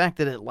 it's the fact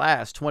that it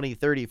lasts 20,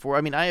 30, 40.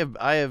 I mean, I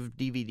have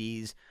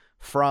DVDs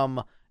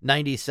from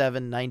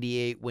 97,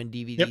 98 when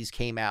DVDs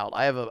came out.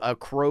 I have a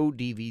Crow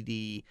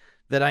DVD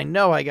that I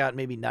know I got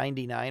maybe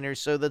 99 or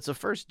so. That's a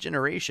first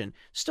generation.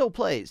 Still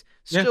plays.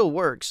 Still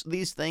works.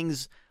 These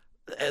things,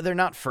 they're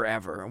not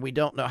forever, and we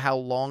don't know how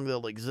long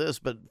they'll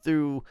exist, but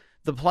through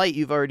the plight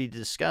you've already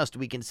discussed,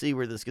 we can see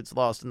where this gets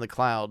lost in the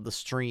cloud, the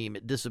stream,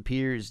 it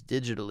disappears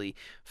digitally.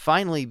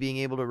 Finally, being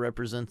able to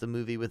represent the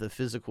movie with a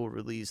physical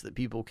release that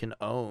people can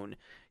own.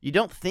 You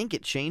don't think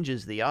it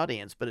changes the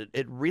audience, but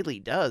it really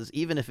does.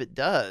 Even if it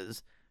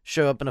does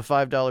show up in a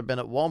 $5 bin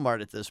at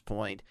Walmart at this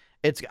point,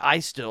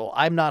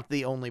 I'm not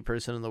the only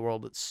person in the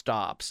world that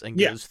stops and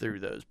goes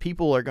through those.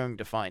 People are going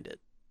to find it.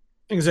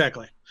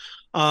 Exactly.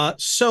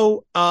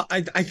 So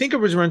I think it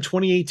was around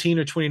 2018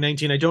 or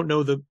 2019. I don't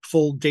know the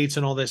full dates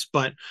and all this,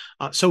 but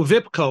so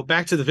Vipco,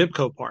 back to the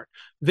Vipco part.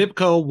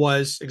 Vipco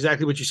was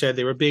exactly what you said.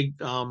 They were big.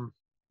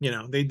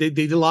 They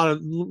did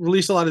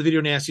released a lot of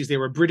video nasties. They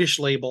were a British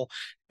label,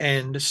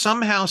 and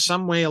somehow,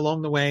 some way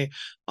along the way,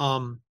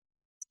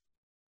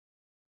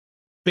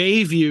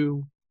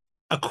 Bayview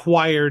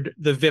acquired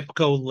the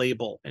Vipco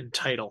label and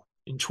title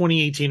in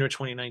 2018 or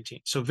 2019.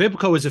 So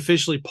Vipco is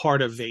officially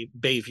part of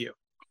Bayview.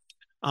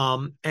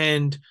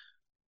 And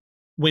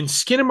when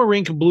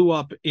Skinamarink blew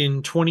up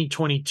in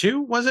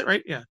 2022, was it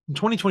right? Yeah, in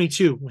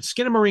 2022, when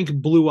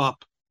Skinamarink blew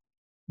up,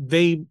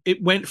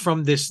 it went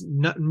from this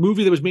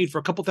movie that was made for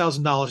a couple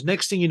 $1,000s.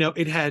 Next thing you know,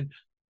 it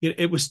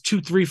was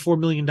 $2, $3, $4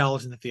 million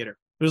in the theater.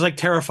 It was like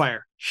Terrifier,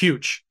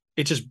 huge.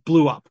 It just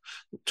blew up.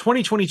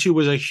 2022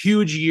 was a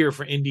huge year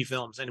for indie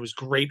films, and it was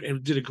great.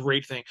 It did a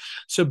great thing.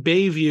 So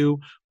Bayview,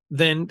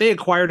 then they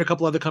acquired a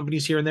couple other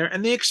companies here and there,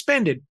 and they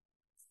expanded.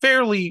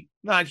 Fairly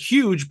not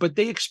huge, but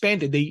they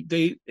expanded.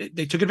 They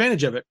took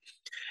advantage of it,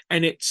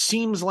 and it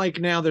seems like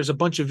now there's a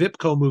bunch of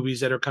Vipco movies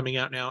that are coming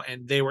out now,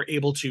 and they were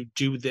able to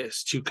do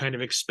this to kind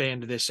of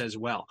expand this as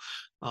well.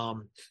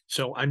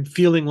 So I'm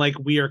feeling like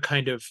we're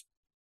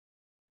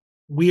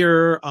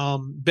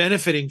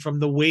benefiting from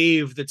the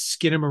wave that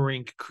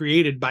Skinamarink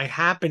created by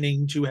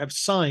happening to have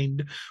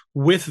signed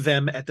with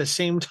them at the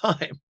same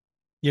time.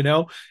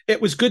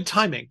 It was good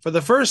timing. For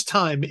the first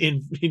time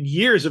in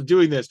years of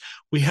doing this,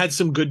 we had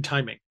some good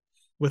timing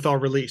with our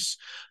release.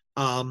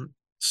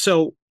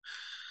 So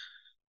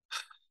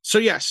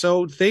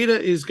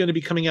Theta is going to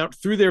be coming out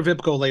through their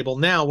Vipco label.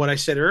 Now, what I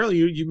said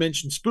earlier, you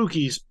mentioned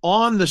Spookies.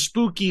 On the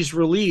Spookies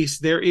release,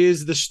 there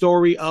is the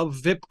Story of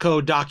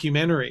Vipco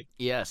documentary.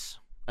 Yes,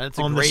 and it's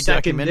a great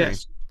documentary.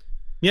 Disc.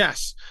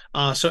 Yes.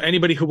 So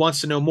anybody who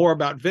wants to know more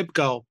about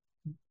Vipco,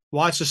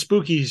 watch the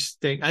Spookies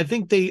thing. I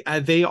think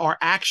they are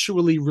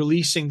actually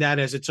releasing that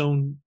as its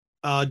own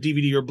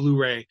DVD or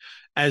Blu-ray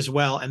as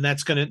well, and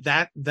that's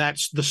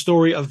the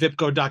Story of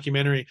Vipco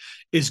documentary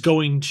is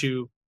going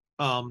to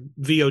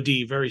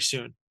VOD very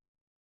soon.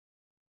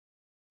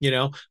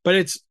 But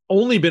it's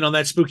only been on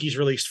that Spookies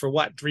released for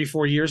what,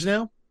 3-4 years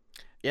now?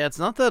 Yeah, it's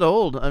not that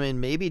old. I mean,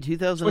 maybe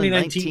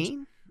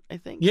 2019. I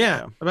think.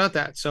 Yeah, about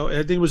that. So I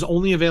think it was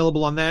only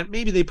available on that.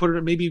 Maybe they put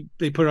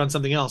it on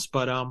something else,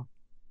 but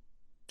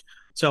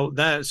So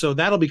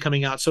that'll be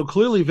coming out. So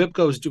clearly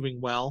Vipco is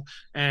doing well.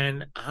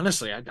 And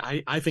honestly,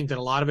 I think that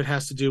a lot of it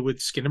has to do with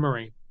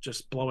Skinamarink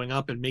just blowing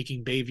up and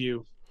making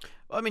Bayview.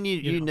 Well, I mean,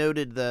 you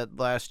noted that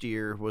last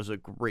year was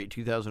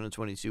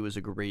 2022 was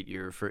a great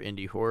year for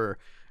indie horror.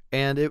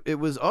 And it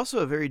was also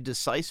a very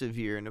decisive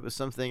year. And it was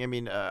something, I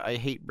mean, I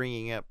hate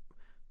bringing up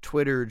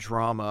Twitter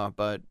drama,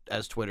 but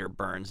as Twitter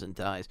burns and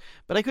dies.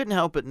 But I couldn't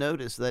help but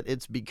notice that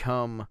it's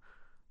become...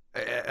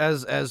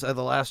 As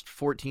the last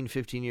 14,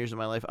 15 years of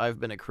my life, I've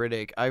been a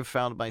critic, I've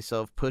found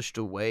myself pushed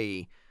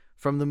away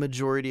from the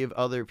majority of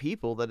other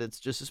people, that it's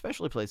just,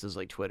 especially places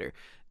like Twitter.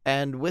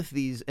 And with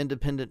these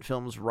independent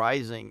films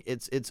rising,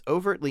 it's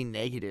overtly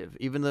negative,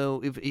 even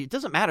though it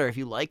doesn't matter if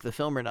you like the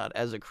film or not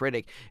as a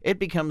critic. It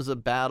becomes a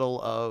battle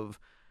of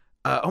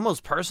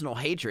almost personal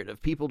hatred,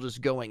 of people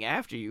just going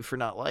after you for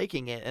not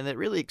liking it. And it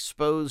really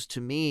exposed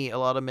to me a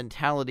lot of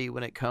mentality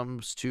when it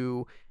comes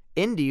to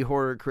indie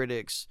horror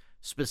critics,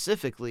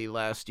 specifically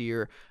last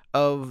year,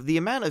 of the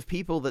amount of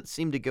people that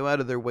seem to go out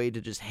of their way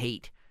to just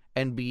hate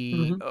and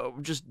be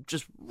just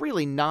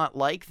really not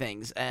like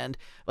things. And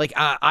like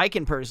I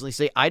can personally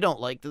say I don't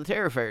like the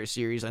Terrifier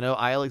series. I know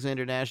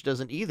Alexander Nash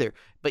doesn't either.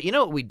 But you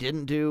know what we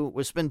didn't do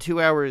was spend 2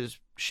 hours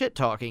shit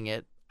talking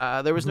it.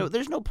 There's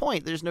no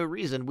point. There's no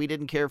reason. We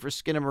didn't care for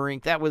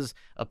Skinamarink. That was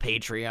a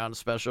Patreon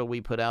special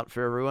we put out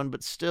for everyone.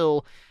 But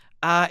still,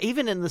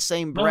 even in the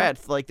same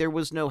breath, like, there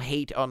was no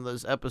hate on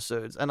those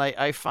episodes. And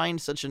I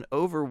find such an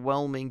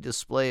overwhelming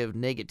display of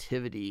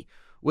negativity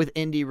with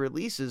indie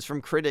releases from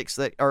critics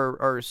that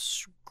are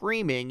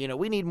screaming,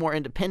 we need more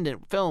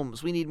independent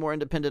films, we need more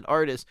independent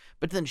artists,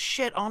 but then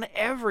shit on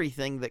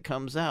everything that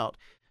comes out.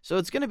 So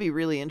it's going to be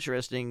really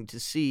interesting to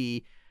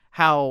see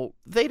how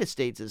Theta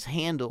States is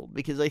handled,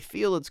 because I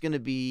feel it's going to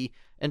be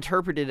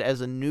interpreted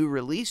as a new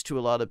release to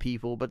a lot of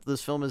people, but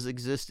this film has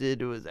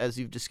existed, it was, as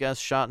you've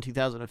discussed, shot in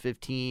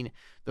 2015,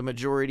 the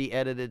majority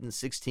edited in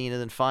 16,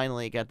 and then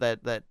finally got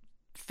that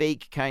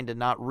fake kind of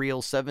not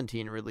real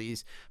 17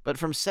 release. But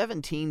from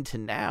 17 to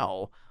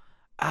now,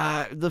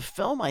 the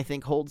film, I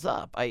think, holds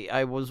up.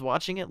 I was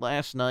watching it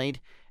last night,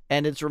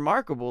 And it's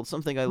remarkable. It's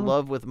something I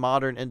love with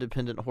modern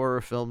independent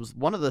horror films.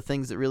 One of the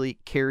things that really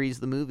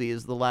carries the movie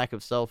is the lack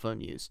of cell phone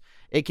use.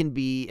 It can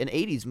be an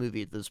 80s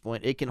movie at this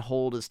point. It can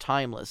hold as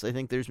timeless. I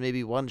think there's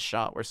maybe one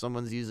shot where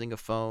someone's using a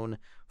phone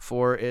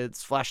for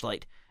its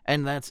flashlight,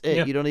 and that's it.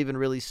 Yeah. You don't even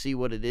really see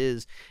what it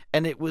is.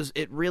 And it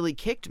really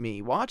kicked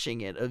me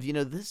watching it of,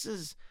 this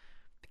is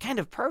kind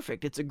of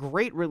perfect. It's a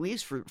great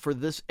release for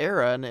this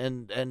era,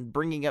 and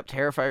bringing up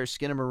Terrifier's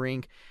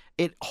Skinamarink,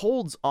 it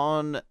holds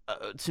on.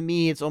 To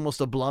me, it's almost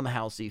a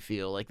Blumhouse-y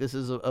feel. Like, this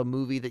is a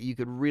movie that you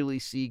could really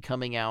see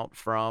coming out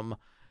from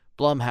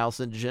Blumhouse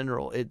in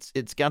general.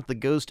 It's got the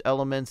ghost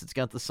elements, it's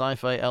got the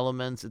sci-fi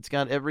elements, it's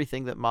got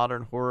everything that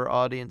modern horror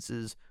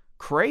audiences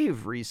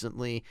crave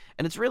recently,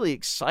 and it's really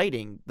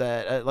exciting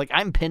that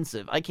I'm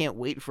pensive. I can't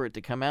wait for it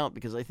to come out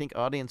because I think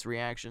audience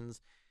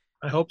reactions.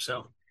 I hope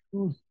so.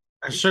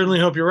 I certainly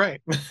hope you're right.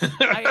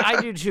 I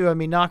do too. I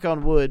mean, knock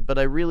on wood, but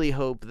I really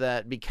hope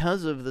that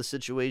because of the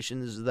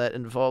situations that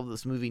involve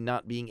this movie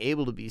not being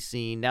able to be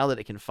seen, now that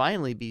it can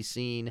finally be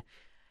seen,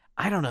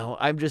 I don't know.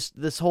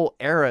 This whole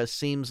era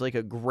seems like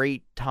a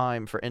great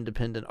time for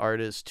independent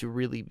artists to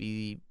really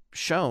be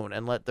shown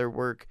and let their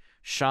work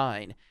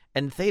shine.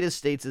 And Theta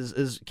States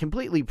is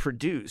completely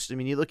produced. I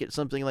mean, you look at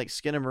something like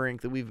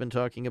Skinamarink that we've been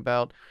talking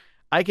about.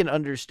 I can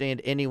understand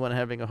anyone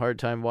having a hard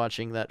time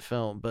watching that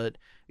film, but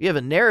you have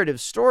a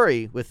narrative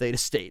story with Theta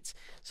States.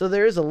 So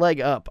there is a leg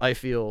up, I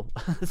feel,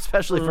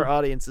 especially for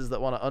audiences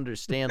that want to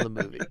understand the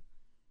movie.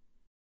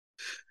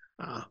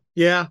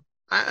 Yeah,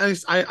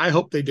 I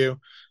hope they do.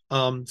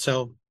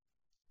 So,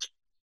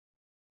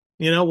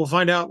 we'll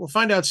find out. We'll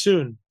find out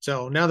soon.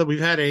 So now that we've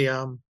had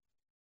a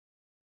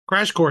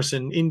crash course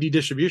in indie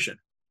distribution.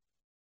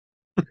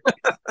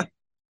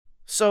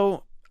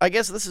 So I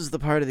guess this is the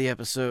part of the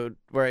episode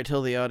where I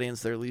tell the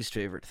audience their least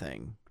favorite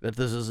thing, that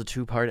this is a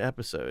 2-part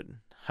episode.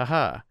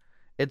 Haha.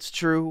 It's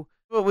true.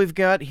 What we've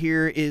got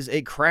here is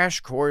a crash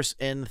course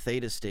in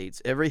Theta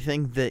States.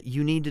 Everything that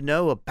you need to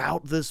know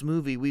about this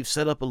movie. We've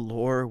set up a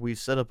lore, we've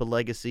set up a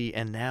legacy,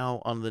 and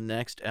now on the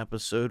next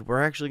episode,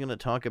 we're actually going to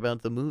talk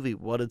about the movie,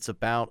 what it's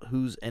about,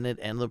 who's in it,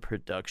 and the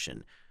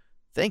production.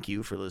 Thank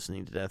you for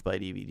listening to Death by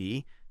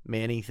DVD.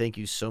 Manny, thank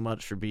you so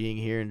much for being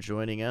here and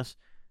joining us.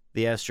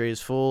 The ashtray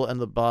is full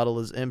and the bottle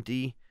is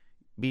empty.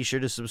 Be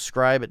sure to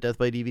subscribe at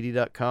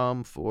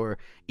deathbydvd.com for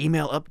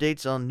email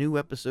updates on new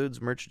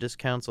episodes, merch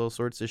discounts, all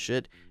sorts of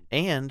shit.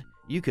 And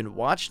you can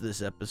watch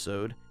this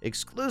episode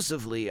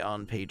exclusively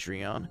on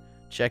Patreon.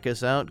 Check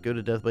us out. Go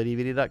to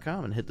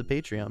deathbydvd.com and hit the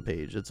Patreon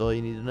page. That's all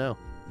you need to know.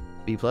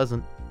 Be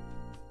pleasant.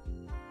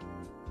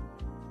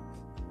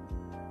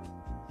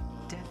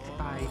 Death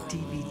by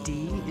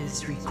DVD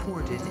is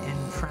recorded in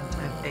front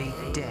of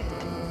a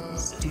dead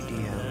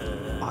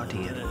studio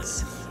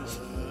audience.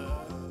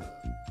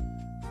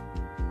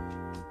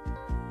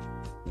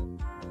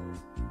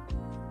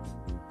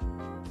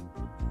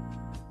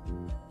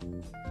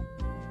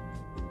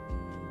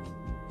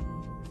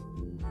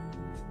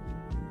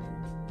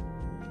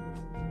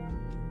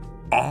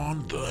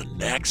 On the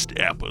next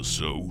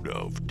episode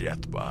of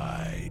Death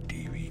by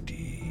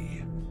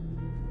DVD.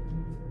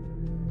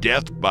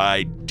 Death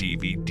by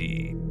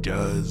DVD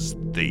does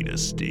Theta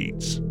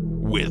States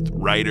with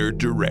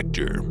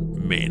writer-director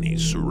Manny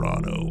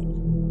Serrano.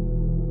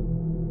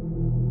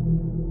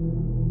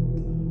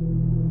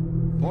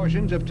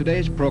 Portions of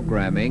today's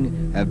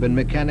programming have been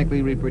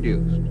mechanically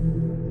reproduced.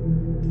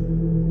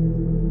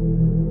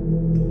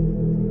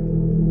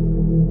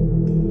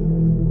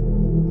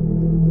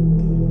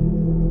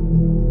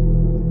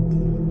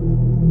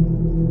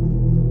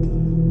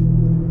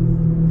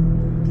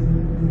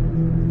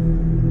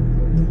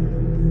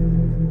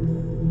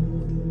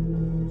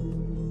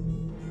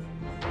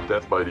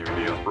 Death by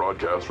DVD is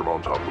broadcast from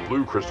on top of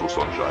Blue Crystal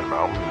Sunshine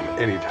Mountain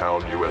in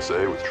Anytown,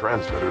 USA, with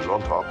transmitters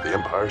on top the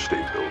Empire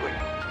State Building.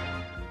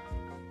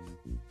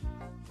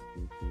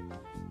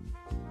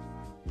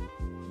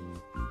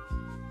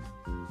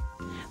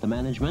 The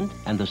management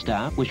and the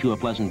staff wish you a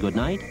pleasant good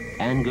night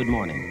and good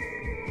morning.